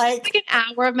what that's like. An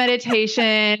hour of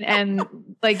meditation and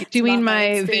like doing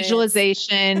my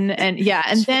visualization and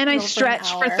and then I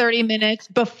stretch for 30 minutes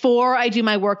before I do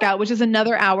my workout, which is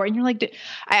another hour. And you're like,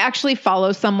 I actually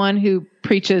follow someone who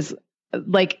preaches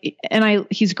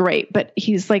he's great, but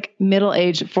he's like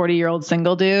middle-aged 40-year-old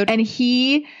single dude. And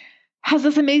he has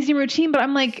this amazing routine, but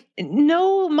I'm like,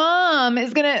 no mom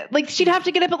is going to like, she'd have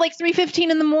to get up at like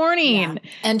 3:15 in the morning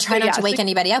and try not to wake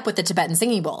anybody up with the Tibetan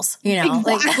singing bowls,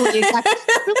 Exactly. You really have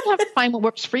to find what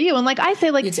works for you. And like, I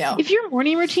say like, if your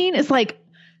morning routine is like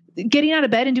getting out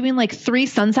of bed and doing like 3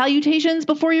 sun salutations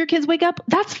before your kids wake up,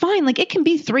 that's fine. Like it can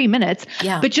be 3 minutes,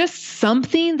 but just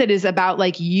something that is about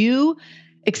like you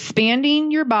expanding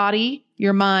your body,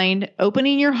 your mind,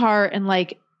 opening your heart, and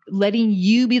like letting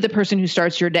you be the person who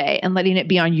starts your day and letting it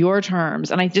be on your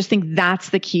terms. And I just think that's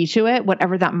the key to it,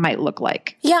 whatever that might look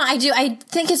like. Yeah, I do. I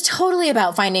think it's totally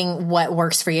about finding what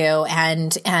works for you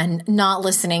and not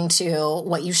listening to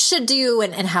what you should do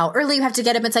and how early you have to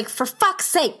get up. It's like, for fuck's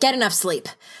sake, get enough sleep.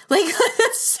 Like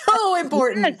that's so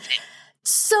important.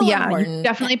 So important. You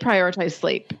definitely prioritize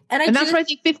sleep. And that's why I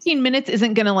think 15 minutes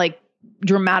isn't going to like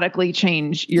dramatically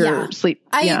change your sleep.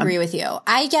 I agree with you.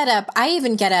 I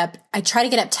try to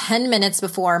get up 10 minutes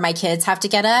before my kids have to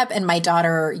get up, and my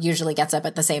daughter usually gets up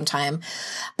at the same time.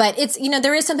 But it's,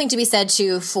 there is something to be said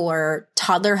too for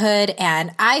toddlerhood.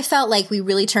 And I felt like we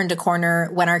really turned a corner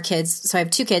when our kids, so I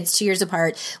have 2 kids, 2 years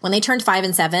apart. When they turned 5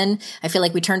 and 7, I feel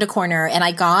like we turned a corner and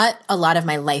I got a lot of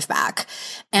my life back.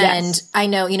 And I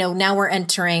know, now we're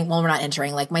not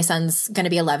entering, like my son's going to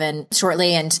be 11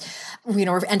 shortly, and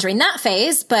we're entering that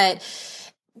phase, but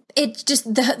it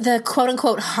just, the quote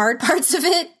unquote hard parts of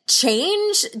it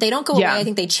change. They don't go away. I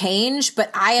think they change,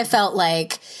 but I have felt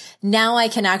like now I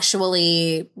can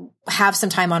actually have some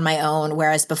time on my own.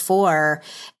 Whereas before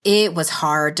it was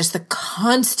hard, just the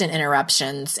constant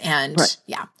interruptions and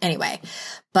anyway,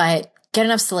 but get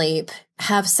enough sleep,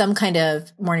 have some kind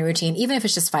of morning routine, even if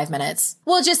it's just 5 minutes.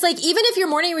 Well, just like, even if your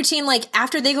morning routine, like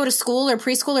after they go to school or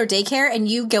preschool or daycare and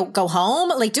you go home,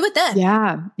 like do it then.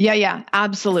 Yeah.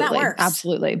 Absolutely.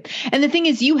 Absolutely. And the thing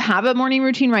is, you have a morning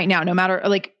routine right now, no matter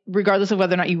like, regardless of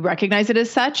whether or not you recognize it as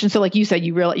such. And so like you said,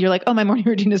 you're like, oh, my morning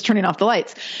routine is turning off the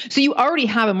lights. So you already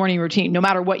have a morning routine no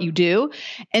matter what you do.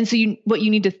 And so what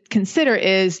you need to consider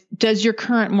is, does your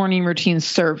current morning routine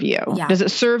serve you? Yeah. Does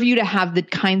it serve you to have the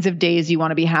kinds of days you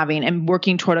want to be having and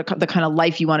working toward the kind of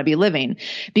life you want to be living?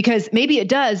 Because maybe it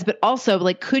does, but also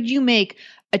like, could you make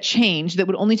a change that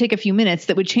would only take a few minutes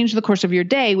that would change the course of your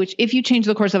day, which if you change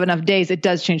the course of enough days, it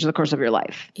does change the course of your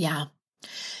life. Yeah.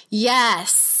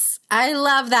 Yes. I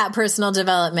love that personal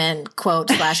development quote /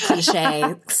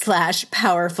 cliche /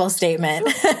 powerful statement.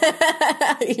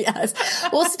 Yes.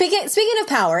 Well, speaking of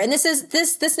power, and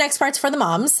this next part's for the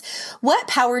moms. What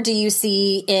power do you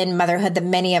see in motherhood that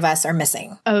many of us are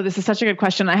missing? Oh, this is such a good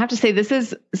question. I have to say,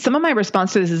 some of my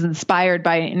response to this is inspired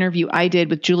by an interview I did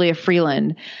with Julia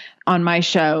Freeland on my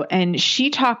show. And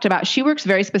she works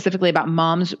very specifically about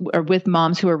moms or with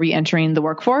moms who are reentering the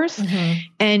workforce. Mm-hmm.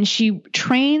 And she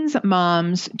trains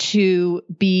moms to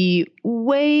be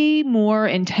way more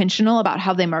intentional about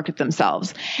how they market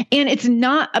themselves. And it's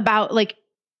not about like,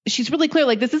 she's really clear,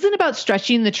 like, this isn't about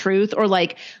stretching the truth or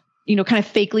like, kind of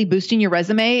fakely boosting your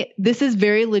resume. This is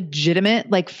very legitimate,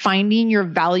 like finding your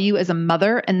value as a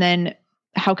mother. And then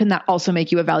how can that also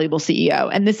make you a valuable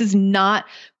CEO? And this is not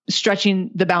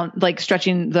stretching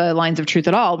the lines of truth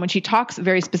at all. When she talks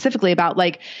very specifically about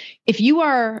like, if you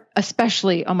are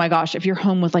especially, oh my gosh, if you're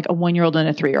home with like a 1-year-old and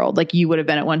a 3-year-old, like you would have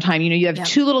been at one time, you have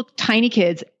 2 little tiny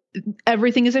kids,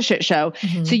 everything is a shit show.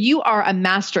 Mm-hmm. So you are a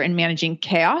master in managing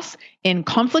chaos, in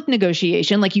conflict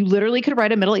negotiation. Like you literally could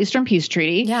write a Middle Eastern peace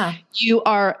treaty. Yeah.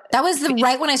 That was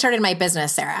right when I started my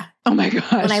business, Sarah. Oh my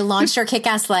gosh. When I launched our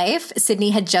Kick-Ass Life, Sydney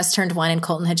had just turned 1 and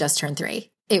Colton had just turned 3.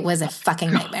 It was a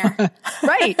fucking nightmare.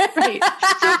 Right. So if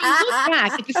you look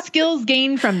back at the skills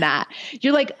gained from that,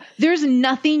 you're like, there's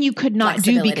nothing you could not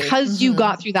do because you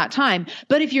got through that time.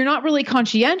 But if you're not really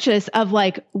conscientious of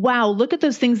like, wow, look at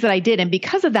those things that I did. And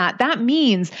because of that, that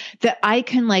means that I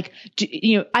can like,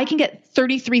 I can get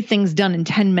 33 things done in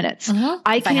 10 minutes. Uh-huh.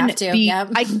 I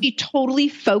can be totally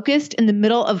focused in the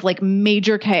middle of like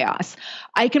major chaos.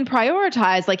 I can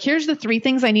prioritize, like, here's the 3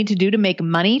 things I need to do to make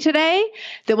money today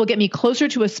that will get me closer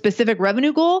to a specific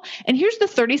revenue goal. And here's the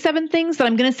 37 things that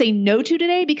I'm going to say no to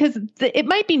today because it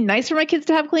might be nice for my kids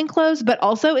to have clean clothes, but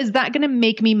also is that going to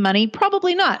make me money?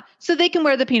 Probably not. So they can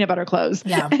wear the peanut butter clothes.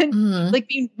 Yeah. And like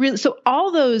being really, so all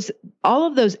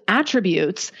of those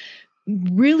attributes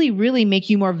really, really make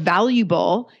you more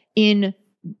valuable in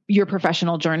your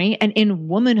professional journey and in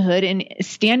womanhood and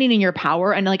standing in your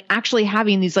power and like actually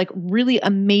having these like really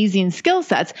amazing skill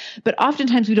sets. But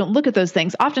oftentimes we don't look at those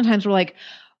things. Oftentimes we're like,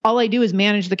 all I do is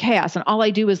manage the chaos and all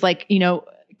I do is like,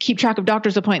 keep track of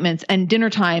doctor's appointments and dinner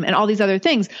time and all these other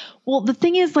things. Well, the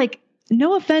thing is like,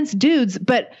 no offense, dudes,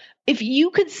 but if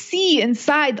you could see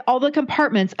inside all the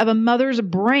compartments of a mother's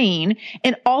brain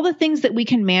and all the things that we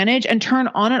can manage and turn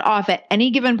on and off at any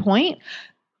given point,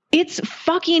 it's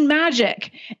fucking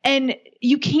magic. And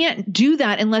you can't do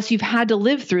that unless you've had to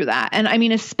live through that. And I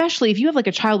mean, especially if you have like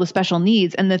a child with special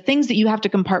needs and the things that you have to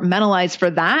compartmentalize for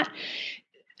that,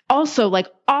 also like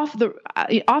off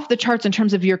the charts in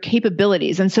terms of your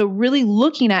capabilities. And so really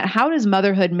looking at how does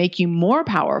motherhood make you more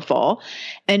powerful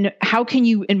and how can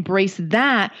you embrace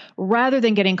that rather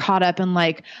than getting caught up in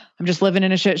like, I'm just living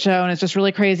in a shit show and it's just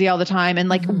really crazy all the time. And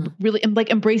like really like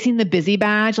embracing the busy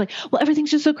badge, like, well,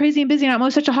 everything's just so crazy and busy and I'm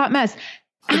always such a hot mess.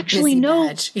 actually, no.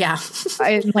 Badge. Yeah.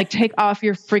 I like take off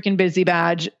your freaking busy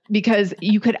badge, because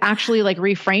you could actually like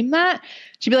reframe that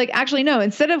to be like, actually, no,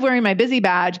 instead of wearing my busy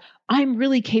badge, I'm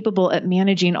really capable at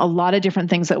managing a lot of different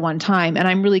things at one time. And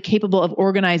I'm really capable of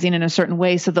organizing in a certain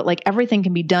way so that like everything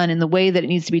can be done in the way that it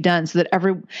needs to be done, so that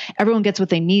everyone gets what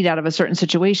they need out of a certain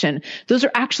situation. Those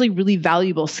are actually really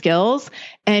valuable skills.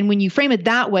 And when you frame it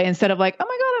that way, instead of like, oh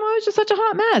my God, I'm always just such a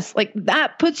hot mess, like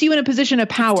that puts you in a position of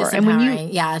power. And when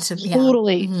you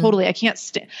totally, I can't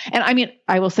stand. And I mean,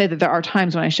 I will say that there are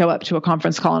times when I show up to a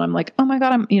conference call and I'm like, oh my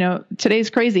God, today's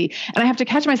crazy. And I have to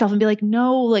catch myself and be like,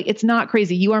 no, like it's not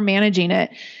crazy. You are managing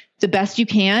it the best you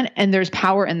can. And there's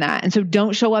power in that. And so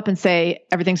don't show up and say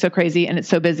everything's so crazy and it's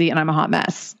so busy and I'm a hot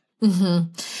mess.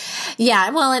 Mm-hmm.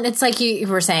 Yeah. Well, and it's like you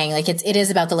were saying, like it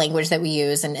is about the language that we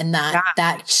use, and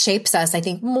that shapes us, I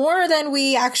think, more than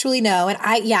we actually know. And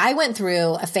I went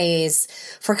through a phase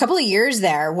for a couple of years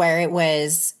there where it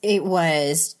was,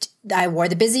 I wore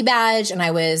the busy badge, and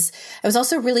I was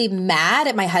also really mad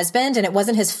at my husband, and it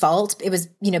wasn't his fault. It was,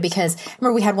 because I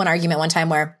remember we had one argument one time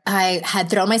where I had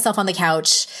thrown myself on the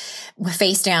couch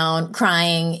face down,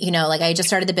 crying, like I had just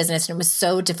started the business and it was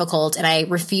so difficult, and I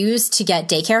refused to get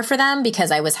daycare for them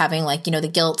because I was having like, the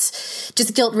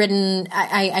guilt ridden.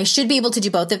 I should be able to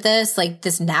do both of this, like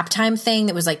this nap time thing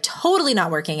that was like totally not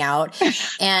working out.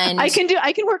 And I can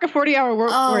work a 40-hour work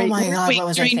week. Oh my God, what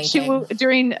was I thinking?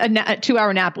 During a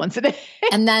 2-hour nap once a day.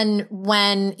 And then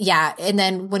when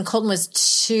Colton was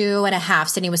 2.5,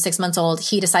 Sydney was 6 months old,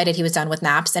 he decided he was done with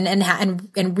naps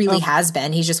and really has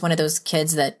been. He's just one of those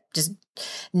kids that just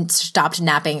stopped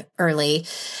napping early.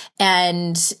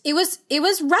 And it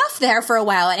was rough there for a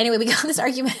while. And anyway, we got in this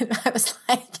argument.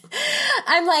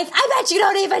 I'm like, I bet you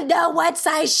don't even know what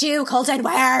size shoe Colton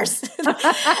wears.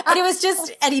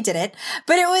 And he didn't.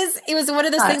 But it was one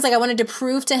of those things, like I wanted to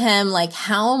prove to him like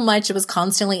how much it was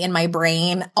constantly in my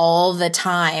brain all the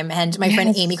time. And my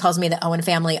friend Amy calls me the Owen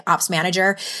family ops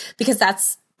manager, because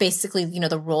that's basically,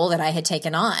 the role that I had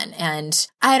taken on. And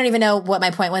I don't even know what my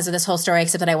point was with this whole story,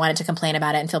 except that I wanted to complain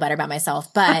about it and feel better about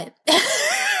myself. But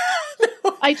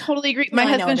I totally agree. My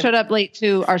husband showed up late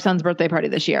to our son's birthday party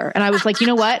this year. And I was like, you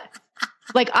know what?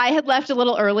 Like I had left a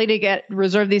little early to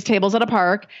reserve these tables at a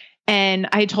park. And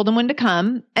I had told him when to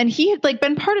come, and he had like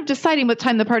been part of deciding what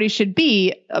time the party should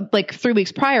be, like 3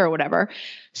 weeks prior or whatever.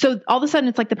 So all of a sudden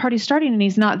it's like the party's starting and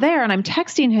he's not there, and I'm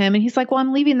texting him and he's like, well,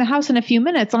 I'm leaving the house in a few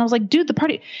minutes. And I was like, dude, the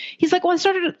party, he's like, well,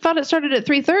 thought it started at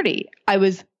 3:30. I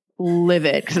was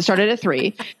livid because it started at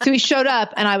 3. So he showed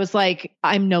up and I was like,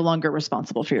 I'm no longer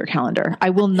responsible for your calendar.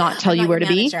 I will not tell you where to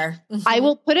be. Mm-hmm. I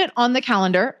will put it on the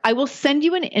calendar. I will send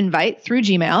you an invite through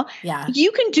Gmail. Yeah.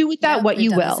 You can do with that what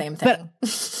you will. But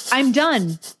I'm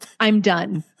done.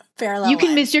 Parallel you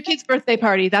can miss your kid's birthday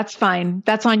party. That's fine.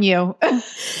 That's on you.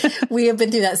 We have been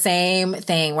through that same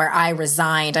thing where I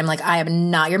resigned. I'm like, I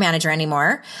am not your manager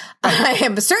anymore. I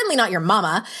am certainly not your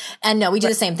mama. And no, we do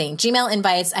the same thing. Gmail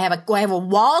invites. I have a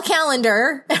wall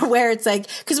calendar where it's like,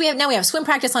 cause we have swim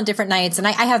practice on different nights. And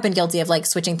I have been guilty of like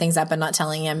switching things up and not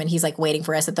telling him. And he's like waiting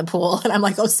for us at the pool. And I'm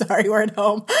like, oh, sorry, we're at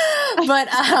home. But,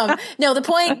 no,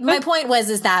 my point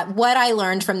is that what I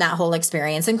learned from that whole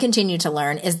experience and continue to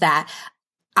learn is that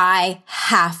I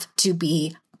have to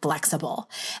be flexible.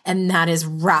 And that is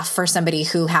rough for somebody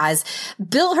who has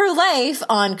built her life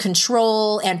on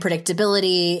control and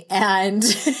predictability and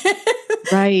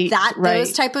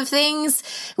those type of things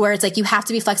where it's like, you have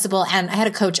to be flexible. And I had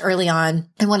a coach early on,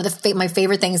 and one of my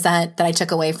favorite things that I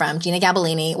took away from Gina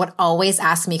Gabellini would always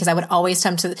ask me, because I would always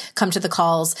come to the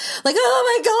calls like,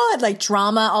 oh my God, like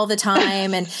drama all the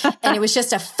time. And it was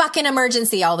just a fucking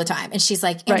emergency all the time. And she's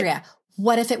like, Andrea,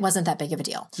 what if it wasn't that big of a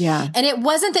deal? Yeah. And it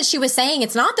wasn't that she was saying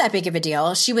it's not that big of a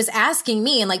deal. She was asking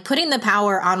me and like putting the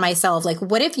power on myself. Like,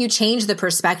 what if you change the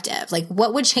perspective? Like,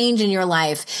 what would change in your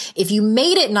life if you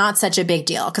made it not such a big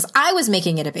deal? Because I was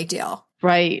making it a big deal.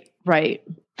 Right.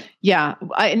 Yeah.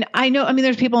 I know, I mean,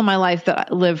 there's people in my life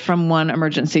that live from one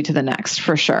emergency to the next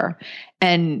for sure.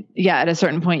 And yeah, at a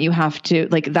certain point you have to,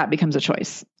 like, that becomes a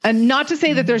choice. And not to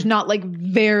say that there's not like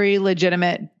very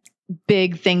legitimate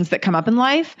big things that come up in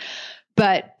life.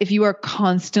 But if you are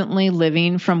constantly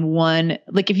living from one,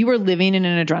 like if you are living in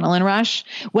an adrenaline rush,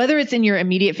 whether it's in your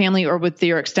immediate family or with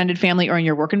your extended family or in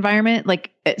your work environment,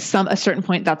 like at a certain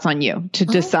point, that's on you to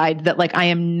decide that like, I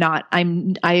am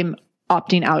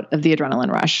opting out of the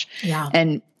adrenaline rush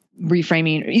and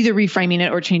either reframing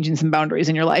it or changing some boundaries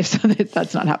in your life so that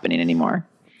that's not happening anymore.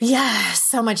 Yeah,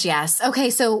 so much yes. Okay,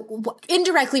 so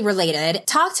indirectly related,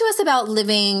 talk to us about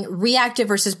living reactive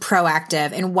versus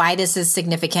proactive and why this is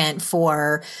significant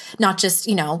for not just,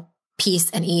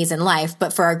 peace and ease in life,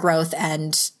 but for our growth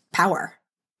and power.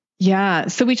 Yeah.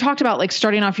 So we talked about like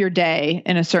starting off your day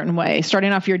in a certain way,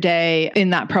 starting off your day in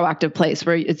that proactive place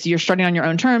where you're starting on your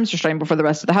own terms, you're starting before the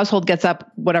rest of the household gets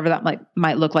up, whatever that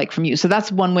might look like from you. So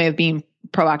that's one way of being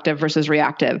proactive versus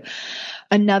reactive.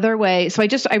 Another way, so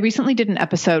I recently did an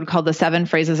episode called The 7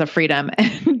 Phrases of Freedom,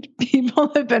 and people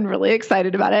have been really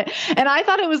excited about it. And I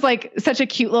thought it was like such a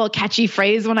cute little catchy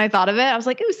phrase when I thought of it. I was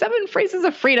like, ooh, 7 phrases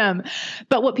of freedom.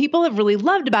 But what people have really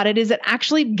loved about it is it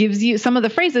actually gives you, some of the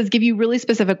phrases give you really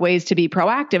specific ways to be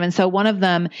proactive. And so one of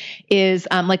them is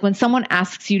like when someone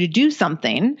asks you to do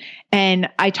something, and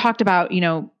I talked about,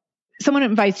 someone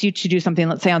invites you to do something,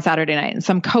 let's say on Saturday night, and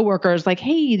some coworkers like,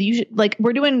 hey, you should, like,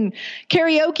 we're doing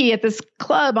karaoke at this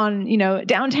club on,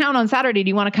 downtown on Saturday. Do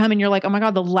you want to come? And you're like, oh my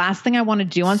God, the last thing I want to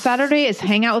do on Saturday is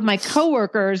hang out with my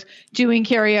coworkers doing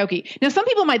karaoke. Now, some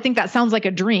people might think that sounds like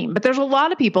a dream, but there's a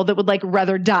lot of people that would like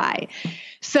rather die.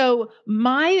 So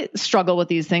my struggle with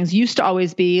these things used to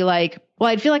always be like, well,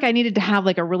 I'd feel like I needed to have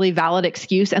like a really valid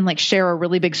excuse and like share a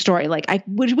really big story. Like I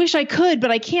would wish I could, but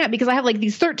I can't because I have like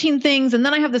these 13 things. And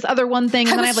then I have this other one thing.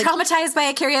 And then I was traumatized by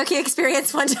a karaoke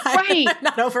experience one time. Right. I'm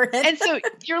not over it. And so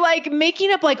you're like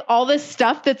making up like all this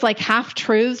stuff that's like half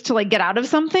truths to like get out of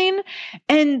something.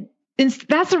 And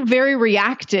that's a very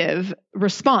reactive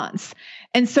response.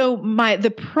 And so the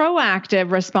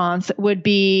proactive response would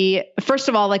be, first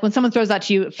of all, like when someone throws that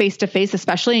to you face to face,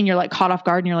 especially, and you're like caught off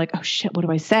guard and you're like, oh shit, what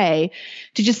do I say?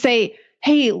 To just say,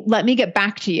 hey, let me get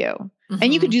back to you. Mm-hmm.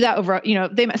 And you could do that over,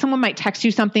 someone might text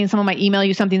you something, someone might email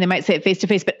you something, they might say it face to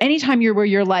face. But anytime where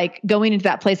you're like going into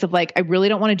that place of like, I really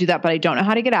don't want to do that, but I don't know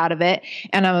how to get out of it.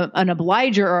 And I'm an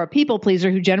obliger or a people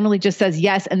pleaser who generally just says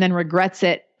yes and then regrets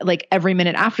it like every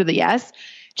minute after the yes,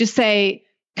 just say,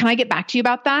 can I get back to you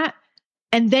about that?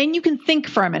 And then you can think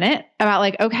for a minute about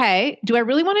like, okay, do I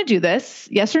really want to do this?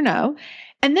 Yes or no?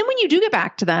 And then when you do get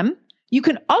back to them, you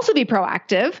can also be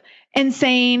proactive and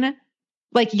saying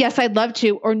like, yes, I'd love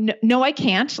to, or no, I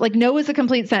can't. Like no is a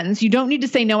complete sentence. You don't need to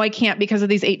say, no, I can't because of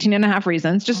these 18 and a half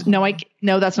reasons. Just no,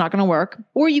 that's not going to work.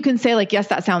 Or you can say like, yes,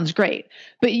 that sounds great.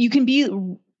 But you can be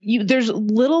there's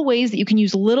little ways that you can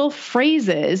use little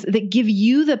phrases that give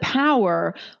you the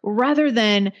power rather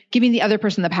than giving the other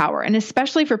person the power. And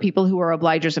especially for people who are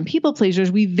obligers and people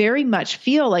pleasers, we very much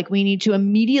feel like we need to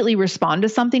immediately respond to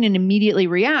something and immediately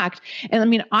react. And I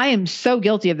mean, I am so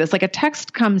guilty of this. Like a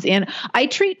text comes in, I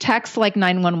treat texts like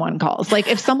 911 calls. Like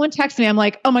if someone texts me, I'm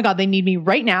like, oh my God, they need me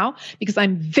right now because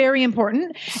I'm very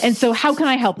important. And so how can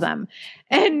I help them?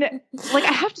 And like,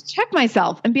 I have to check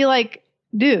myself and be like,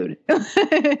 dude,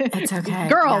 it's okay.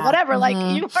 Girl, yeah. Whatever. Mm-hmm.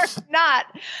 Like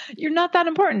you're not that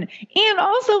important. And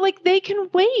also like they can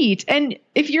wait. And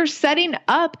if you're setting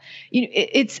up,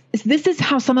 this is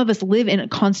how some of us live in a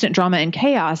constant drama and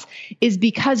chaos is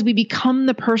because we become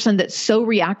the person that's so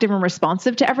reactive and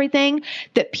responsive to everything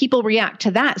that people react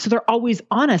to that. So they're always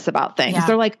honest about things. Yeah.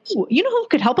 They're like, oh, you know who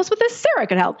could help us with this? Sarah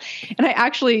could help. And I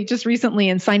actually just recently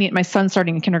my son's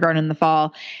starting in kindergarten in the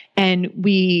fall. And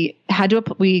we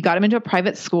got him into a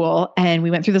private school and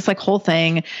we went through this like whole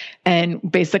thing. And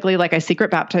basically like I secret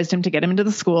baptized him to get him into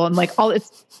the school and like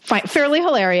it's fairly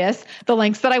hilarious, the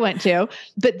lengths that I went to.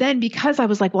 But then because I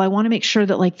was like, well, I want to make sure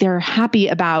that like they're happy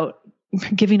about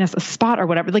giving us a spot or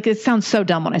whatever. Like it sounds so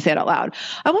dumb when I say it out loud.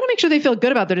 I want to make sure they feel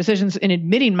good about their decisions in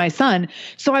admitting my son.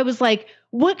 So I was like,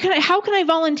 how can I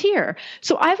volunteer?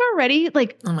 So I've already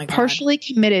like partially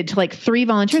committed to like 3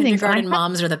 volunteer things. Kindergarten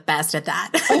moms are the best at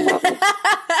that.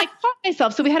 I caught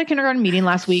myself. So we had a kindergarten meeting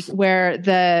last week where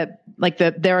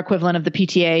their equivalent of the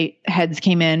PTA heads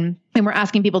came in and we're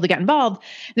asking people to get involved.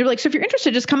 They were like, so if you're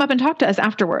interested, just come up and talk to us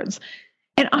afterwards.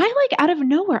 And I like out of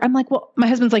nowhere, I'm like, well, my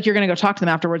husband's like, you're going to go talk to them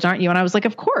afterwards, aren't you? And I was like,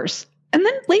 of course. And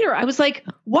then later I was like,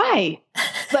 why?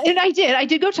 And I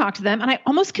did go talk to them and I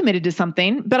almost committed to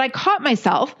something, but I caught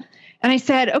myself and I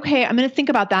said, okay, I'm going to think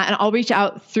about that. And I'll reach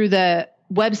out through the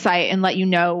website and let you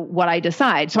know what I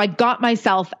decide. So I got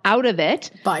myself out of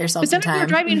it. Bought yourself some time. But then we were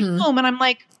driving home and I'm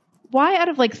like, why out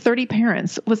of like 30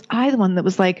 parents was I the one that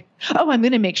was like, oh, I'm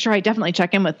going to make sure I definitely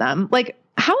check in with them. Like,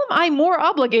 how am I more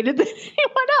obligated than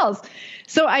anyone else?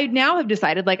 So I now have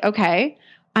decided like, okay,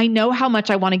 I know how much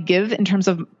I want to give in terms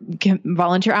of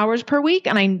volunteer hours per week.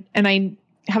 And I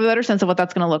have a better sense of what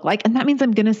that's going to look like. And that means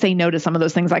I'm going to say no to some of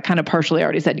those things I kind of partially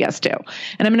already said yes to.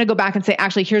 And I'm going to go back and say,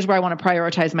 actually, here's where I want to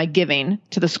prioritize my giving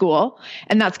to the school.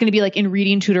 And that's going to be like in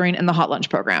reading, tutoring, and the hot lunch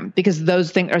program, because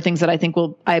those things are things that I think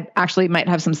I actually might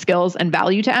have some skills and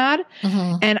value to add.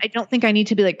 Mm-hmm. And I don't think I need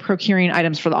to be like procuring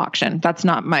items for the auction. That's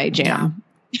not my jam.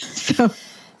 Yeah. So.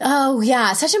 Oh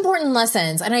yeah. Such important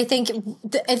lessons. And I think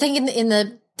in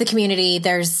the community,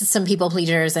 there's some people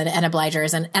pleasers and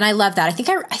obligers. And I love that. I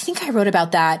think I wrote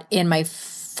about that in my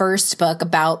first book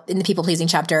in the people pleasing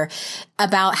chapter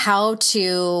about how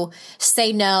to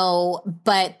say no,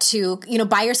 but to,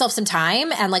 buy yourself some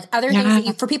time and like other things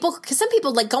that for people, because some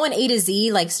people like going A to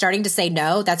Z, like starting to say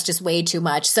no, that's just way too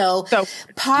much. So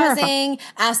pausing,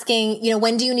 asking,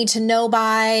 when do you need to know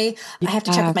by? I have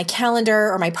to check with my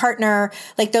calendar or my partner,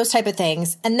 like those type of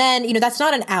things. And then, that's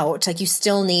not an out. Like you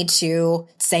still need to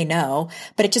say no,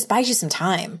 but it just buys you some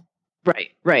time.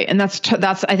 Right. And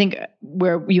that's I think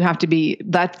where you have to be,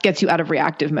 that gets you out of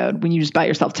reactive mode when you just buy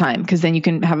yourself time, because then you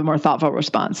can have a more thoughtful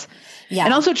response. Yeah.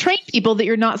 And also train people that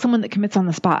you're not someone that commits on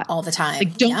the spot all the time.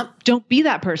 Like don't be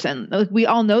that person. Like we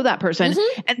all know that person.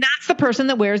 Mm-hmm. And that's the person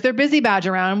that wears their busy badge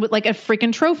around with like a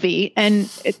freaking trophy. And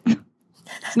it's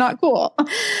not cool.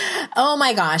 Oh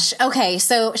my gosh. Okay.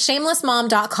 So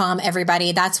shamelessmom.com,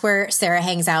 everybody. That's where Sarah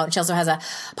hangs out. She also has a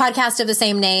podcast of the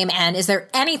same name. And is there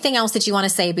anything else that you want to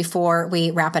say before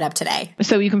we wrap it up today?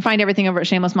 So you can find everything over at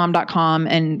shamelessmom.com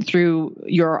and through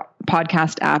your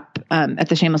podcast app at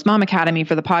the Shameless Mom Academy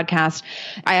for the podcast.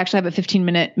 I actually have a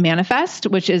 15-minute manifest,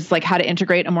 which is like how to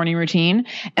integrate a morning routine.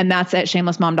 And that's at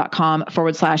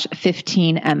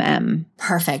shamelessmom.com/15mm.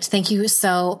 Perfect. Thank you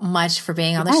so much for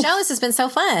being on the show. This has been so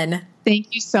fun.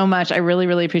 Thank you so much. I really,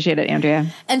 really appreciate it, Andrea.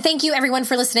 And thank you everyone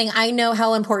for listening. I know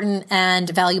how important and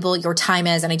valuable your time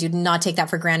is, and I do not take that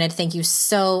for granted. Thank you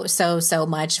so, so, so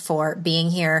much for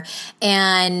being here.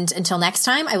 And until next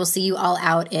time, I will see you all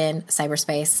out in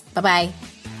cyberspace. Bye-bye.